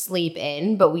we don't sleep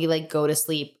in, but we like go to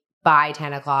sleep by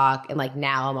 10 o'clock. And like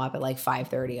now I'm up at like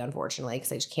 5:30, unfortunately,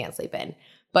 because I just can't sleep in.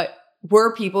 But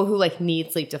we're people who like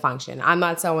need sleep to function. I'm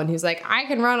not someone who's like, I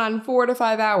can run on 4 to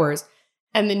 5 hours.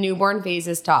 And the newborn phase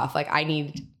is tough. Like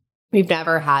we've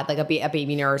never had like a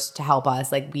baby nurse to help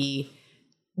us. Like we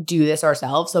do this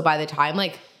ourselves. So by the time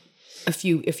like a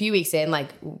few weeks in, like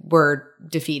we're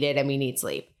defeated and we need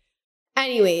sleep.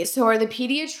 Anyway, so the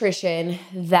pediatrician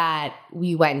that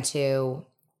we went to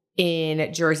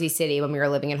in Jersey City when we were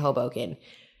living in Hoboken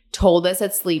told us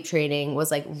that sleep training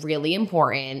was like really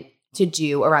important to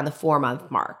do around the 4-month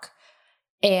mark.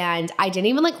 And I didn't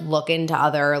even like look into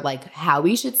other like how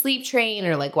we should sleep train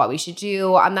or like what we should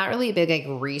do. I'm not really a big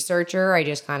like researcher. I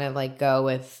just kind of like go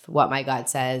with what my gut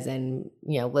says and,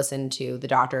 listen to the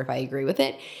doctor if I agree with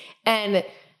it. And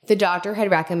the doctor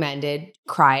had recommended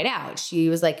Cry It Out. She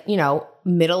was like,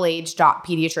 middle-aged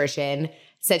pediatrician,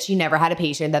 said she never had a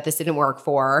patient that this didn't work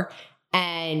for.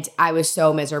 And I was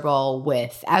so miserable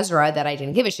with Ezra that I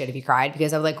didn't give a shit if he cried,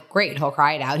 because I was like, great, he'll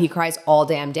cry it out. He cries all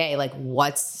damn day. Like,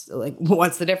 what's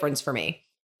the difference for me?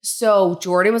 So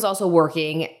Jordan was also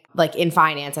working like in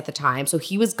finance at the time. So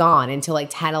he was gone until like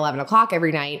 10, 11 o'clock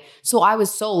every night. So I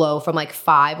was solo from like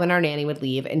 5 when our nanny would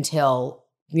leave until,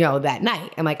 that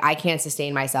night. I'm like, I can't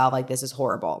sustain myself. Like, this is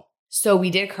horrible. So we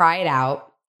did Cry It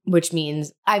Out, which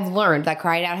means I've learned that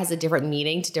Cry It Out has a different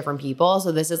meaning to different people.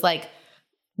 So this is like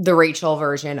the Rachel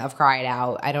version of Cry It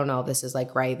Out. I don't know if this is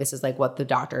like right. This is like what the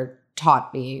doctor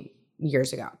taught me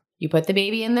years ago. You put the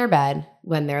baby in their bed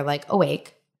when they're like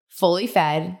awake, fully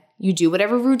fed. You do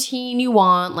whatever routine you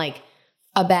want, like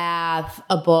a bath,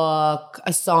 a book,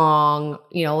 a song,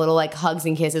 little like hugs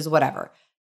and kisses, whatever.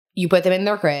 You put them in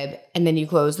their crib and then you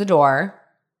close the door,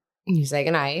 you say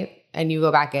goodnight, and you go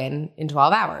back in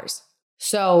 12 hours.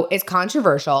 So it's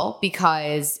controversial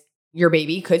because your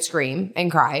baby could scream and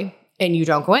cry and you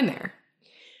don't go in there.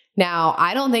 Now,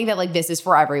 I don't think that like this is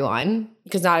for everyone,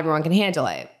 because not everyone can handle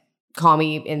it. Call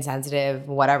me insensitive,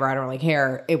 whatever. I don't really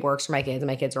care. It works for my kids, and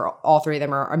my kids all 3 of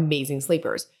them are amazing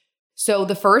sleepers. So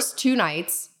the first 2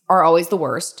 nights are always the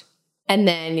worst. And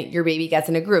then your baby gets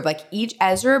in a groove. Like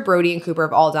Ezra, Brody, and Cooper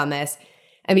have all done this,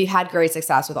 and we've had great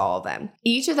success with all of them.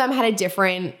 Each of them had a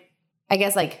different, I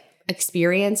guess, like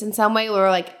experience in some way where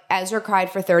like Ezra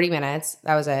cried for 30 minutes.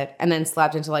 That was it. And then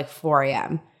slept until like 4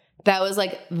 a.m. That was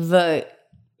like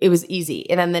it was easy.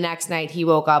 And then the next night he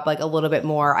woke up like a little bit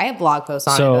more. I have blog posts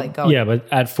on it. Like yeah, but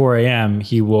at 4 a.m.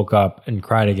 he woke up and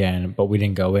cried again, but we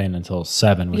didn't go in until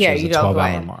 7, which was a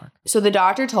 12-hour mark. So the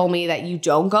doctor told me that you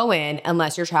don't go in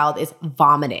unless your child is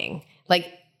vomiting.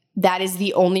 Like that is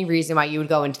the only reason why you would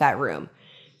go into that room.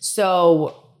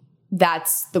 So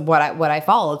that's what I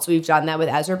followed. So we've done that with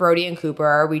Ezra, Brody, and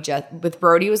Cooper. With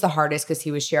Brody was the hardest because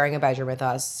he was sharing a bedroom with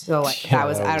us. So like I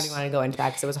don't even want to go into that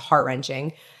because it was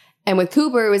heart-wrenching. And with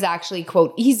Cooper, it was actually,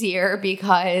 quote, easier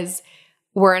because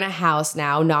we're in a house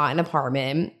now, not an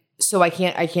apartment. So I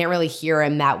can't really hear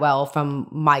him that well from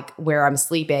where I'm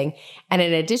sleeping. And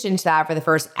in addition to that, for the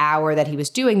first hour that he was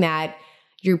doing that,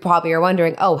 you probably are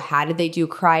wondering, oh, how did they do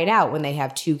cry it out when they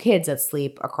have 2 kids that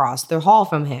sleep across the hall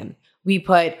from him? We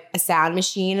put a sound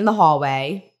machine in the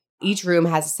hallway. Each room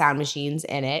has sound machines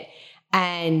in it.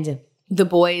 And the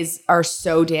boys are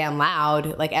so damn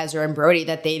loud, like Ezra and Brody,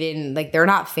 that they're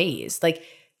not fazed. Like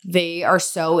they are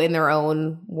so in their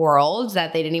own world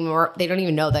that they don't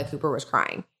even know that Cooper was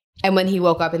crying. And when he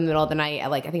woke up in the middle of the night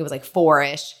at like, I think it was like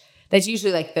 4-ish, that's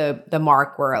usually like the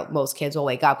mark where most kids will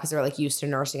wake up because they're like used to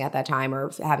nursing at that time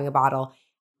or having a bottle.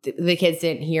 The kids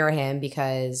didn't hear him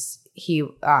because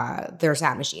there's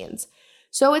sound machines.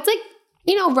 So it's like,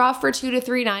 rough for 2 to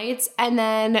 3 nights. And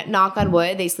then knock on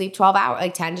wood, they sleep 12 hours,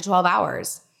 like 10 to 12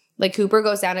 hours. Like Cooper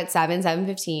goes down at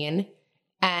 7:15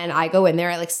 and I go in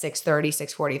there at like 6:30,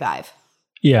 6:45.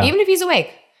 Yeah. Even if he's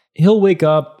awake. He'll wake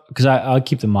up because I'll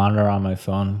keep the monitor on my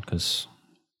phone because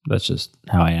that's just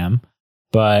how I am.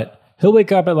 But he'll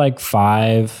wake up at like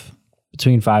 5,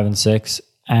 between 5 and 6,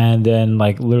 and then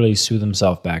like literally soothe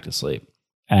himself back to sleep.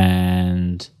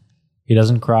 And he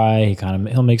doesn't cry.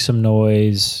 He'll make some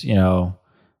noise,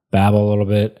 babble a little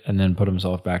bit, and then put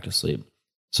himself back to sleep.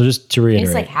 So just to reiterate.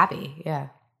 He's like happy, yeah.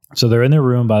 So they're in their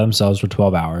room by themselves for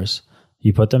 12 hours.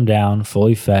 You put them down,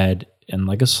 fully fed, in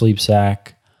like a sleep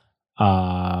sack.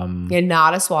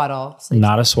 Not a swaddle.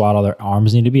 Not a swaddle. Their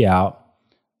arms need to be out.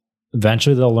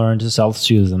 Eventually, they'll learn to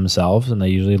self-soothe themselves, and they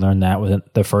usually learn that within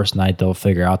the first night. They'll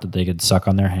figure out that they could suck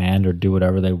on their hand or do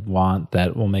whatever they want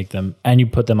that will make them, and you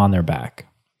put them on their back.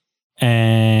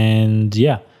 And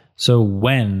yeah, so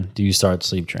when do you start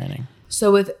sleep training?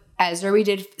 So with Ezra, we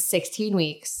did 16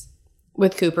 weeks.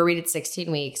 With Cooper, we did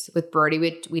 16 weeks. With Brody,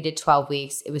 we did 12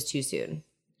 weeks. It was too soon.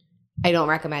 I don't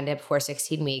recommend it before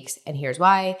 16 weeks, and here's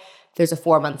why. There's a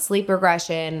 4-month sleep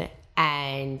regression,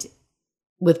 and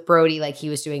with Brody, like he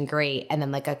was doing great. And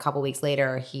then like a couple weeks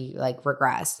later, he like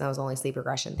regressed. And that was the only sleep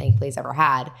regression thankfully he's ever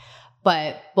had.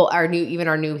 But our new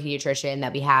pediatrician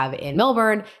that we have in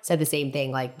Millburn said the same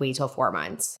thing, like wait till 4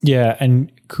 months. Yeah.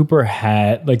 And Cooper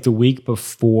had like the week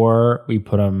before we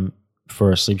put him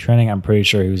for sleep training, I'm pretty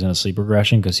sure he was in a sleep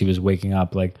regression because he was waking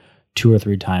up like 2 or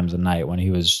 3 times a night when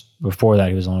before that,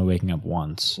 he was only waking up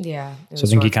once. Yeah. So I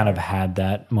think he kind of had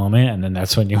that moment. And then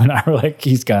that's when you and I were like,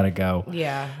 he's got to go.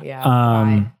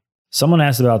 Yeah. Someone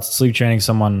asked about sleep training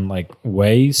someone like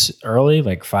way early,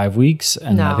 like 5 weeks.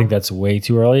 And I think that's way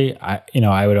too early.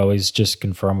 I would always just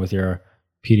confirm with your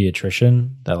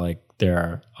pediatrician that like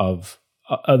they're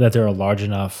that they're large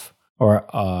enough or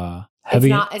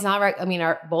heavy. It's not I mean,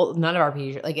 none of our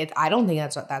pediatricians, like I don't think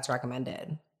that's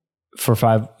recommended. For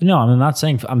 5, no,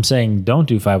 I'm saying don't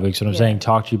do 5 weeks, but I'm saying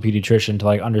talk to your pediatrician to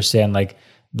like understand like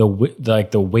the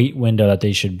weight window that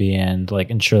they should be in to like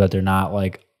ensure that they're not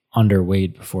like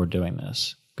underweight before doing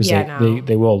this because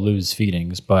they will lose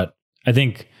feedings. But I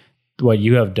think what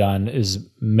you have done is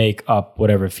make up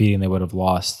whatever feeding they would have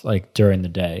lost like during the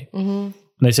day. Mm-hmm. And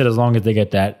they said as long as they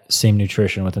get that same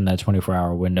nutrition within that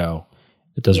 24-hour window,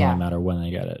 it doesn't really matter when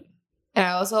they get it.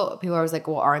 And people are always like,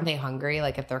 well, aren't they hungry?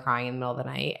 Like if they're crying in the middle of the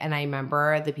night. And I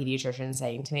remember the pediatrician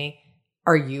saying to me,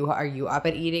 are you up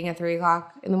at eating at 3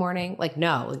 o'clock in the morning? Like,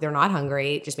 no, like they're not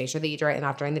hungry. Just make sure they eat right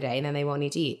enough during the day and then they won't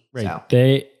need to eat. Right.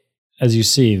 So. As you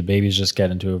see, the babies just get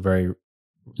into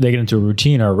they get into a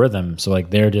routine or a rhythm. So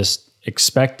like they're just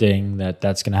expecting that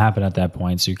that's going to happen at that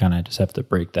point. So you kind of just have to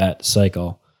break that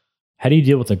cycle. How do you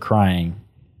deal with the crying?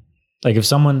 Like if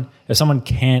someone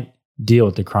can't deal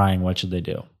with the crying, what should they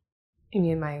do? I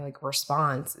mean, my like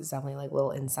response is definitely like a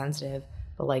little insensitive,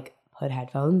 but like put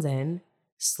headphones in,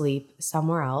 sleep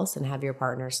somewhere else, and have your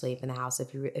partner sleep in the house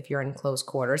if you're in close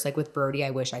quarters. Like with Brody,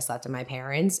 I wish I slept with my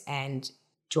parents and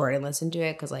Jordan listened to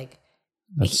it because like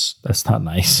that's not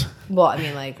nice. Well, I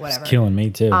mean, like whatever, it's killing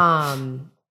me too.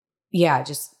 Yeah,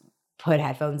 just put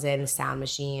headphones in, a sound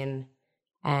machine,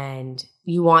 and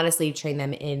you want to sleep train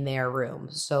them in their room.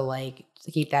 So like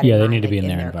to keep that Yeah, in they mind, need to like, be in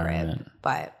their crib. environment.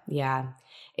 But yeah,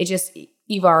 it just,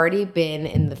 you've already been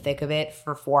in the thick of it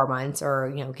for 4 months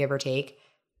or, give or take,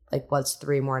 like what's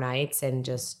 3 more nights, and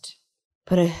just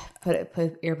put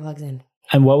earplugs in.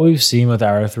 And what we've seen with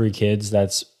our 3 kids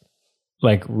that's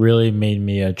like really made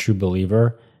me a true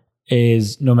believer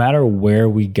is no matter where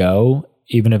we go,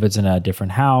 even if it's in a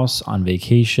different house, on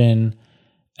vacation,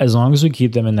 as long as we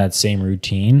keep them in that same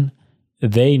routine,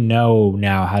 they know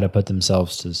now how to put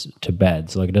themselves to bed.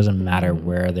 So like it doesn't matter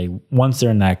where they, once they're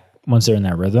in that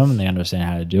rhythm and they understand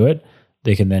how to do it,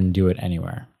 they can then do it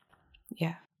anywhere.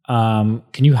 Yeah.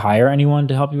 Can you hire anyone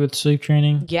to help you with sleep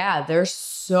training? Yeah,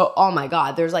 oh my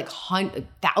God, there's like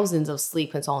thousands of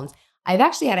sleep consultants. I've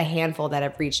actually had a handful that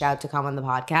have reached out to come on the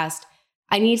podcast.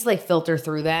 I need to like filter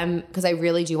through them because I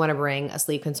really do want to bring a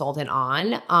sleep consultant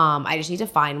on. I just need to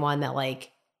find one that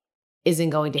like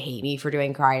isn't going to hate me for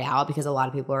doing Cry It Out, because a lot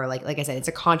of people are like I said, it's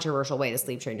a controversial way to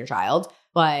sleep train your child,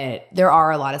 but there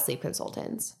are a lot of sleep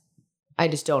consultants. I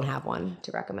just don't have one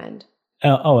to recommend.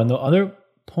 And the other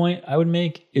point I would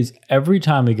make is every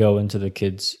time we go into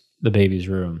the baby's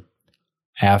room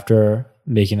after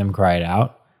making them cry it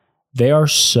out, they are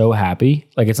so happy.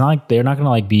 Like it's not like they're not going to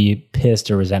like be pissed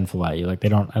or resentful at you. Like I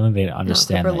don't think they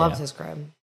understand. Cooper loves his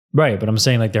crib. Right, but I'm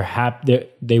saying like they're happy.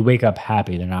 They wake up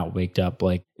happy. They're not waked up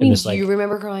like. I mean, do you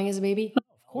remember crying as a baby? No,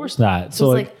 of course not. So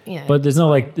like, yeah, but there's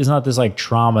not this like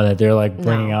trauma that they're like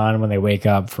bringing on when they wake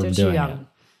up from doing it.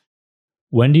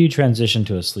 When do you transition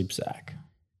to a sleep sack?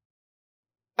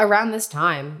 Around this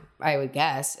time, I would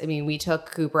guess. I mean, we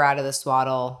took Cooper out of the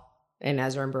swaddle and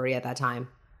Ezra and Brody at that time.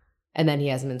 And then he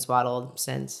hasn't been swaddled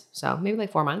since. So maybe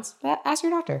like 4 months. But ask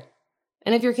your doctor.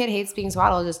 And if your kid hates being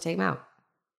swaddled, just take him out.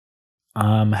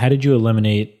 How did you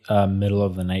eliminate middle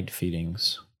of the night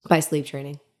feedings? By sleep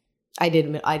training. I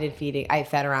did feeding. I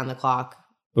fed around the clock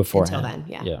beforehand. Until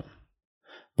then, yeah.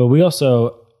 But we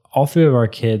also, all 3 of our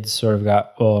kids sort of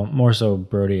got, well, more so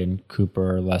Brody and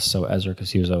Cooper, less so Ezra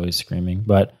because he was always screaming.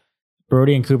 But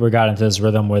Brody and Cooper got into this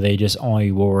rhythm where they just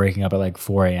only were waking up at like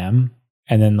 4 a.m.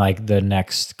 And then like the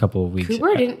next couple of weeks.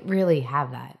 Cooper didn't really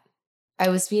have that. I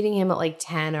was feeding him at like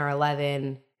 10 or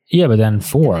 11. Yeah, but then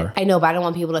 4. I know, but I don't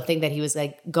want people to think that he was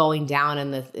like going down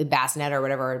in the bassinet or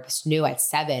whatever, snoo at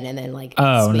 7 and then like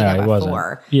no, he wasn't.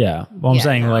 4. Yeah. Well, I'm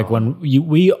saying like when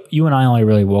you and I only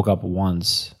really woke up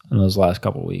once in those last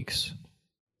couple of weeks.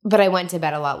 But I went to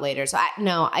bed a lot later. So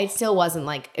I still wasn't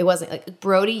like, it wasn't like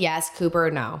Brody, yes, Cooper,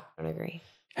 no. I don't agree.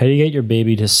 How do you get your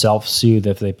baby to self-soothe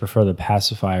if they prefer the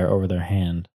pacifier over their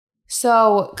hand?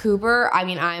 So Cooper, I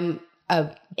mean, I'm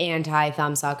a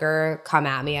anti-thumb sucker. Come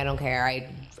at me. I don't care.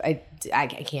 I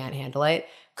can't handle it.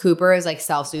 Cooper is like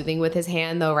self-soothing with his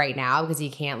hand though right now because he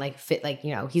can't like fit, like,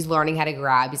 he's learning how to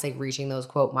grab. He's like reaching those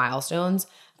quote milestones.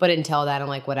 But until then, I'm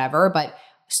like, whatever. But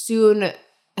soon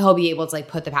he'll be able to like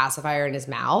put the pacifier in his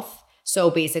mouth.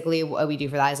 So basically what we do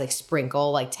for that is like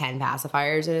sprinkle like 10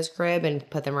 pacifiers in his crib and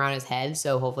put them around his head.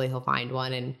 So hopefully he'll find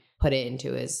one and put it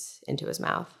into his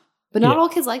mouth. But not all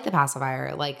kids like the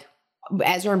pacifier. Like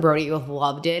Ezra and Brody both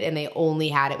loved it and they only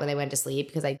had it when they went to sleep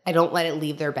because I don't let it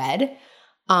leave their bed.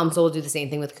 So we'll do the same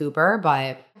thing with Cooper,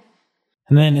 but.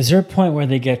 And then is there a point where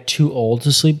they get too old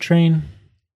to sleep train?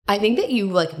 I think that you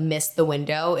like miss the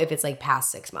window if it's like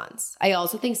past 6 months. I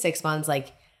also think 6 months,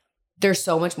 like there's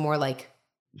so much more like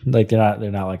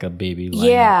they're not like a baby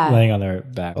laying on their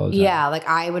back all the time. Yeah, like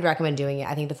I would recommend doing it.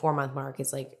 I think the 4 month mark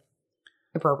is like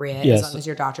appropriate as long as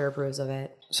your doctor approves of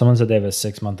it. Someone said they have a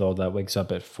 6-month-old that wakes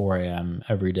up at 4 a.m.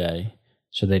 every day.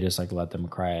 Should they just like let them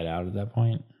cry it out at that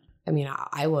point? I mean,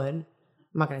 I would.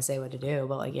 I'm not going to say what to do,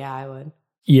 but like, yeah, I would.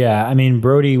 Yeah, I mean,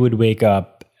 Brody would wake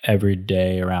up every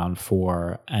day around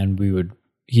 4 and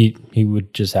he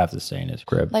would just have to stay in his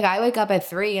crib. Like I wake up at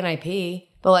 3 and I pee.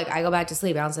 But like I go back to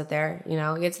sleep. I don't sit there, You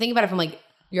have to think about it from like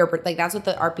that's what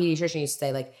our pediatrician used to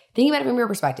say. Like think about it from your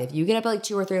perspective. You get up at like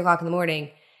 2 or 3 o'clock in the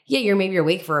morning. Yeah, you're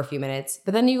awake for a few minutes,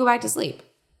 but then you go back to sleep.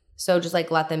 So just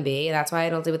like let them be. And that's why I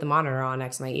don't sleep with the monitor on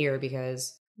next to my ear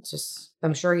because it's just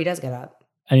I'm sure he does get up.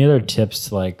 Any other tips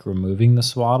to like removing the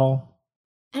swaddle?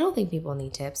 I don't think people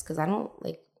need tips because I don't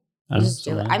like just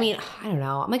do it. I mean, I don't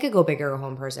know. I'm like a go big or go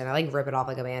home person. I like rip it off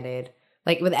like a Band-Aid.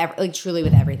 Like truly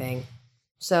with everything.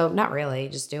 So not really,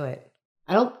 just do it.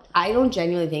 I don't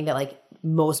genuinely think that like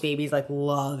most babies like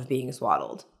love being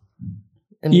swaddled.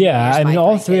 I mean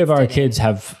all 3 of our kids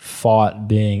have fought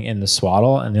being in the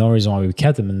swaddle, and the only reason why we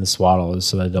kept them in the swaddle is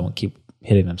so they don't keep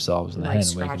hitting themselves in the head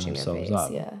and waking themselves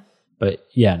up. Yeah. But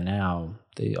yeah, now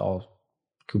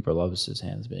Cooper loves his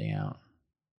hands being out.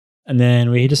 And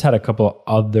then we just had a couple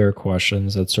other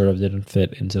questions that sort of didn't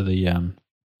fit into the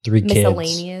 3 kids.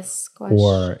 Miscellaneous questions.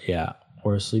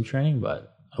 or sleep training,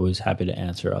 but always happy to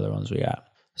answer other ones we got.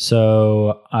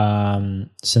 So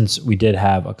since we did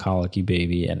have a colicky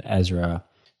baby and Ezra,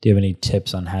 do you have any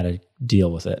tips on how to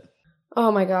deal with it?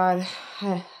 Oh my God.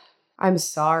 I'm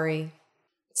sorry.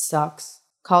 It sucks.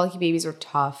 Colicky babies are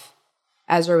tough.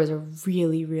 Ezra was a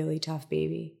really, really tough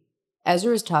baby.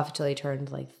 Ezra was tough until he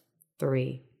turned like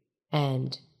 3.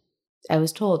 And I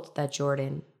was told that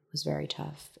Jordan was very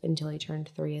tough until he turned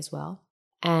 3 as well.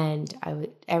 And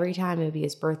every time it would be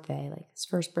his birthday, like his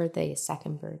first birthday, his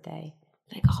second birthday,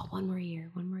 like, oh, one more year.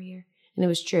 And it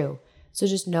was true. So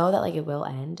just know that like it will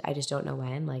end. I just don't know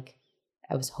when. Like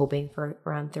I was hoping for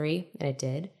around 3 and it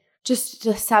did. Just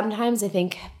sometimes I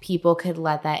think people could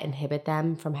let that inhibit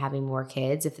them from having more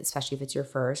kids, especially if it's your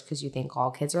first, because you think all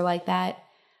kids are like that.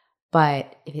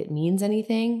 But if it means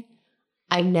anything,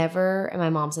 I've never, and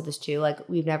my mom said this too, like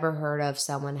we've never heard of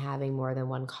someone having more than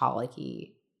one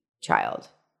colicky child.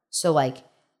 So like,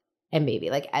 and baby,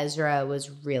 like Ezra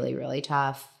was really, really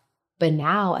tough. But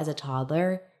now as a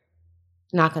toddler,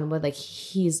 knock on wood, like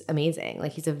he's amazing.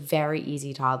 Like he's a very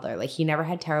easy toddler. Like he never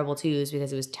had terrible twos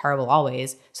because it was terrible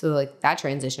always. So like that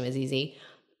transition was easy.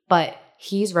 But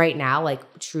he's right now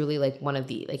like truly like one of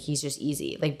the, like he's just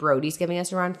easy. Like Brody's giving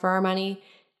us a run for our money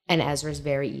and Ezra's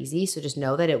very easy. So just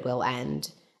know that it will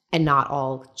end and not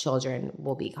all children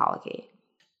will be colicky.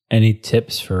 Any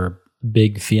tips for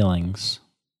big feelings?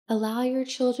 Allow your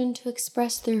children to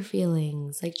express their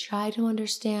feelings. Like try to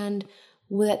understand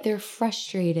that they're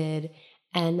frustrated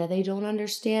and that they don't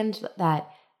understand that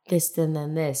this and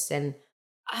then this. And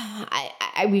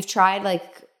we've tried, like,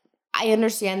 I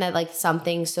understand that like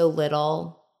something so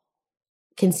little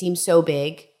can seem so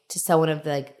big to someone of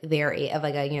like their age, of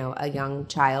like a, you know, a young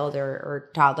child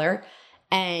or toddler.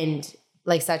 And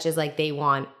like such as like they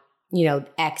want, you know,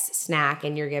 X snack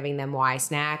and you're giving them Y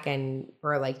snack, and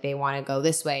or like they want to go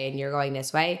this way and you're going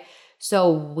this way.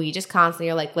 So we just constantly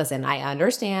are like, listen, I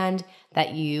understand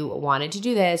that you wanted to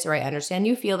do this, or I understand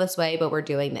you feel this way, but we're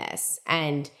doing this.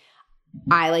 And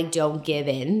I like don't give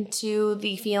in to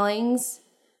the feelings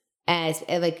as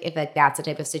like if like that's the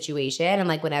type of situation. And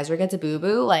like when Ezra gets a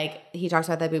boo-boo, like he talks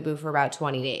about that boo-boo for about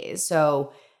 20 days.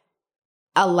 So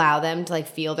allow them to like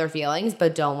feel their feelings,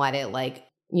 but don't let it like,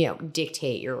 you know,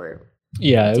 dictate your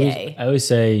day. I always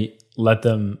say let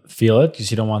them feel it, because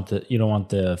you don't want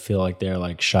to feel like they're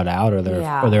like shut out or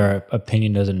their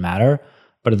opinion doesn't matter.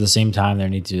 But at the same time, there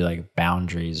need to be like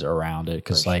boundaries around it,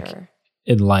 because like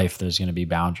in life, there's going to be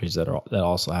boundaries that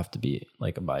also have to be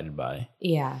like abided by.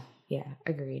 Yeah,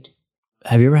 agreed.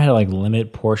 Have you ever had to like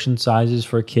limit portion sizes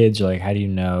for kids? Or like, how do you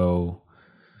know,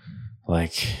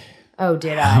 like, how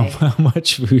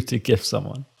much food to give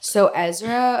someone? So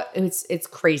Ezra, it's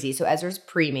crazy. So Ezra's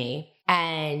preemie,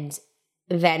 and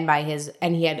then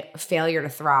he had failure to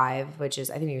thrive, which is,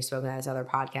 I think we've spoken about this other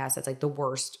podcast. That's like the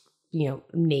worst, you know,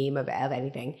 name of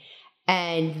anything.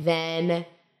 And then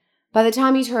by the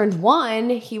time he turned 1,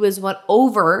 he was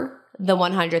over the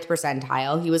 100th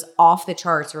percentile. He was off the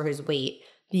charts for his weight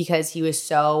because he was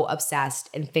so obsessed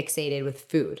and fixated with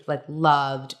food, like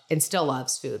loved and still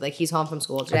loves food. Like he's home from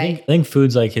school today. I think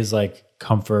food's like his like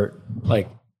comfort, like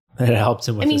it helps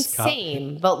him with his cup.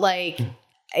 Same, but like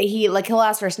he'll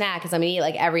ask for a snack because I'm gonna eat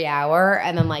like every hour,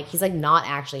 and then like he's like not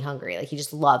actually hungry. Like he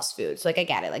just loves food. So like I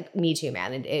get it. Like me too,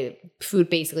 man. Food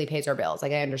basically pays our bills.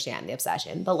 Like I understand the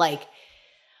obsession, but like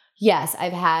yes,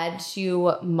 we've had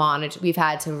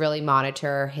to really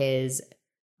monitor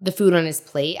the food on his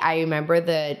plate. I remember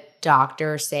the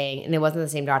doctor saying, and it wasn't the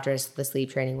same doctor as the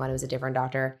sleep training one, it was a different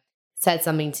doctor, said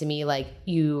something to me like,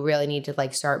 you really need to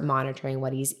like start monitoring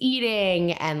what he's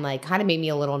eating, and like kind of made me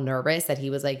a little nervous that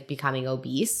he was like becoming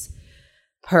obese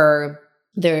per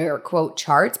their quote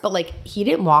charts. But like he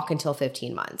didn't walk until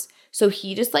 15 months. So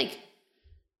he just like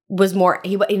was more,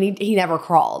 he never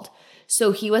crawled.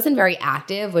 So he wasn't very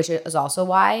active, which is also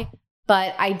why.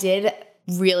 But I did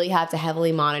really have to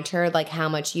heavily monitor like how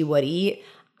much he would eat.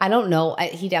 I don't know.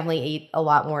 He definitely ate a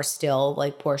lot more still,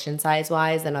 like portion size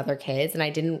wise, than other kids. And I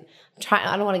don't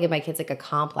want to give my kids like a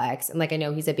complex. And like I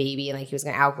know he's a baby and like he was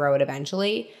going to outgrow it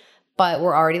eventually. But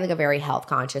we're already like a very health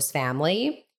conscious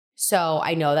family. So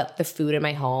I know that the food in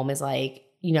my home is like,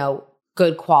 you know,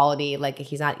 good quality. Like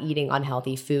he's not eating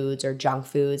unhealthy foods or junk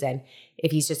foods. And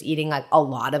if he's just eating like a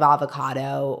lot of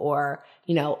avocado or,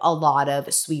 you know, a lot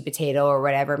of sweet potato or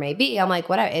whatever it may be, I'm like,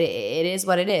 whatever, it is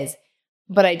what it is.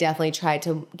 But I definitely tried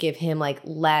to give him like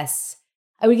less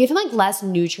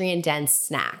nutrient dense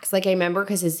snacks. Like I remember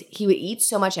because he would eat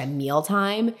so much at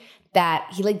mealtime that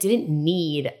he like didn't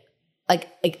need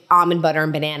like almond butter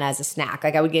and banana as a snack.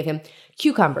 Like I would give him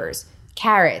cucumbers,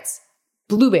 carrots,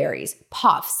 blueberries,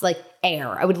 puffs, like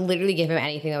air. I would literally give him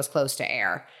anything that was close to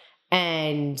air.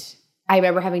 And I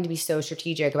remember having to be so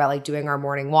strategic about like doing our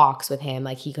morning walks with him.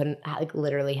 Like he couldn't like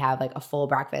literally have like a full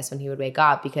breakfast when he would wake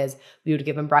up because we would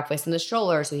give him breakfast in the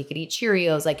stroller so he could eat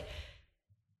Cheerios. Like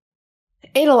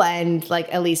it'll end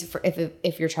like at least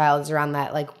if your child is around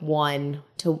that like 1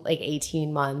 to like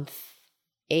 18 month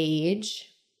age.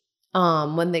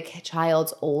 When the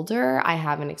child's older, I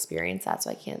haven't experienced that, so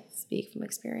I can't speak from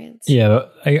experience. Yeah,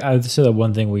 I'd say the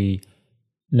one thing we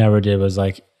never did was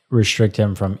like restrict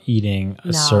him from eating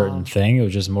a certain thing. It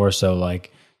was just more so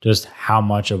like just how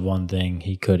much of one thing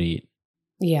he could eat.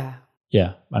 Yeah.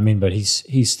 Yeah. I mean, but he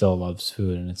still loves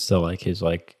food, and it's still like his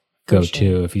like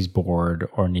go-to if he's bored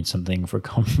or needs something for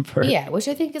comfort. Yeah, which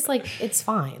I think is like, it's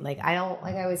fine. Like I don't,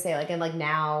 like I always say, like, and like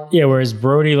now. Yeah, whereas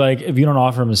Brody, like if you don't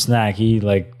offer him a snack, he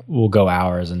like will go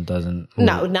hours and doesn't.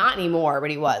 No, not anymore,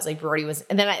 but he was. Like Brody was,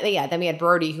 and then then we had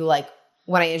Brody who like,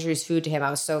 when I introduced food to him, I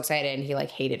was so excited and he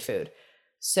like hated food.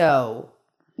 So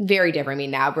very different. I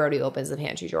mean, now Brody opens the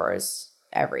pantry drawers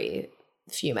every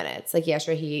few minutes. Like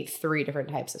yesterday, he ate 3 different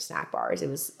types of snack bars. It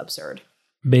was absurd.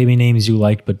 Baby names you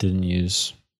liked but didn't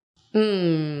use.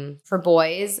 For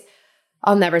boys,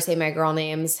 I'll never say my girl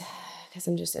names because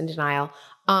I'm just in denial.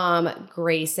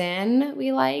 Grayson,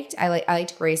 we liked. I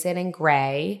liked Grayson and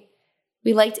Gray.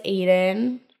 We liked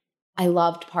Aiden. I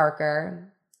loved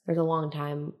Parker. There's a long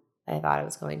time I thought I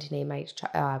was going to name my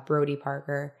Brody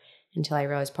Parker until I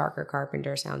realized Parker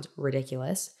Carpenter sounds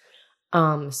ridiculous.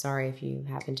 Sorry if you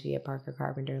happen to be a Parker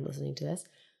Carpenter listening to this.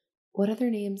 What other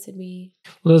names did we?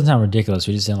 Well, it doesn't sound ridiculous.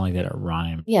 We just didn't like that it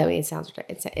rhymed. Yeah, I mean, it sounds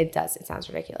it does. It sounds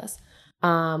ridiculous.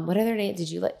 What other names did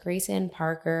you like? Grayson,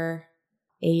 Parker,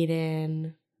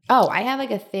 Aiden. Oh, I have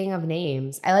like a thing of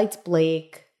names. I liked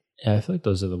Blake. Yeah, I feel like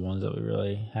those are the ones that we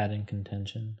really had in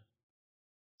contention.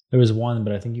 There was one,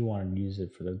 but I think you wanted to use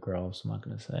it for the girls, so I'm not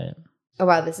going to say it. Oh,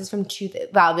 wow. This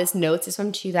notes is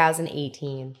from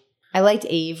 2018. I liked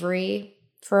Avery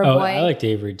for a boy. I liked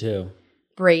Avery too.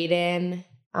 Brayden.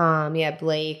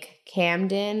 Blake,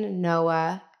 Camden,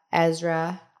 Noah,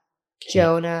 Ezra,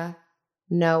 Jonah,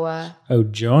 Noah. Oh,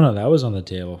 Jonah, that was on the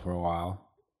table for a while.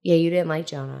 Yeah, you didn't like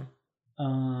Jonah.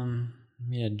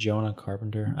 Jonah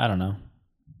Carpenter. I don't know.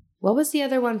 What was the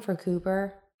other one for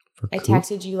Cooper? I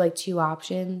texted you like 2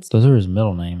 options. Those are his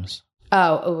middle names.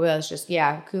 Oh, well, it's just,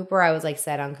 Cooper. I was like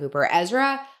set on Cooper.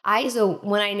 Ezra,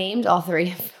 when I named all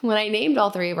 3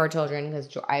 of our children, because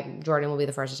Jordan will be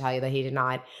the first to tell you that he did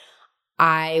not,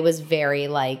 I was very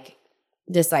like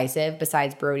decisive,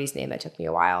 besides Brody's name that took me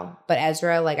a while. But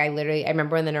Ezra, like I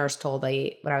remember when the nurse told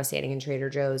when I was standing in Trader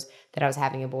Joe's that I was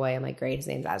having a boy, I'm like, great, his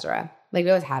name's Ezra. Like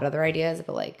we always had other ideas,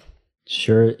 but like.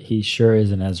 He sure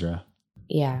is an Ezra.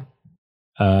 Yeah.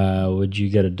 Would you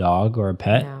get a dog or a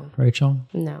pet, No. Rachel?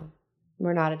 No,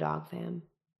 we're not a dog fan.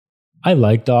 I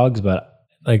like dogs, but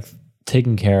like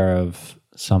taking care of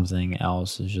something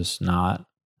else is just not.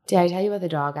 Did I tell you about the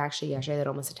dog actually yesterday that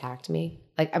almost attacked me?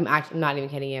 Like I'm not even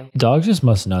kidding you. Dogs just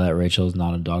must know that Rachel is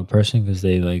not a dog person because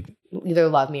they like either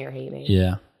love me or hate me.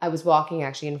 Yeah. I was walking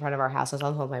actually in front of our house. I was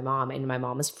on the phone with my mom, and my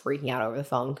mom was freaking out over the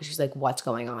phone because she's like, "What's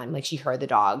going on?" Like she heard the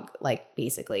dog like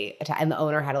basically attack, and the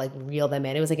owner had to like reel them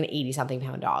in. It was like an 80-something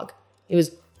pound dog. It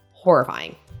was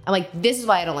horrifying. I'm like, this is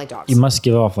why I don't like dogs. You must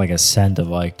give off like a scent of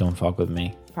like, don't fuck with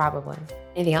me. Probably.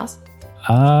 Anything else?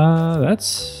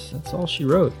 That's all she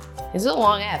wrote. This is a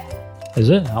long ep. Is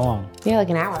it? How long? Yeah,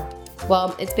 like an hour.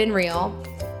 Well, it's been real.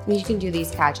 You can do these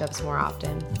catch-ups more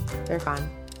often. They're fun.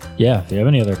 Yeah, if you have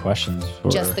any other questions.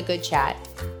 Just the good chat.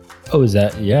 Oh, is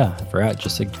that? Yeah, I forgot.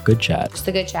 Just a good chat. Just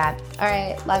a good chat. All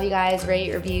right. Love you guys.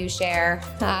 Rate, review, share.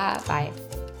 Bye.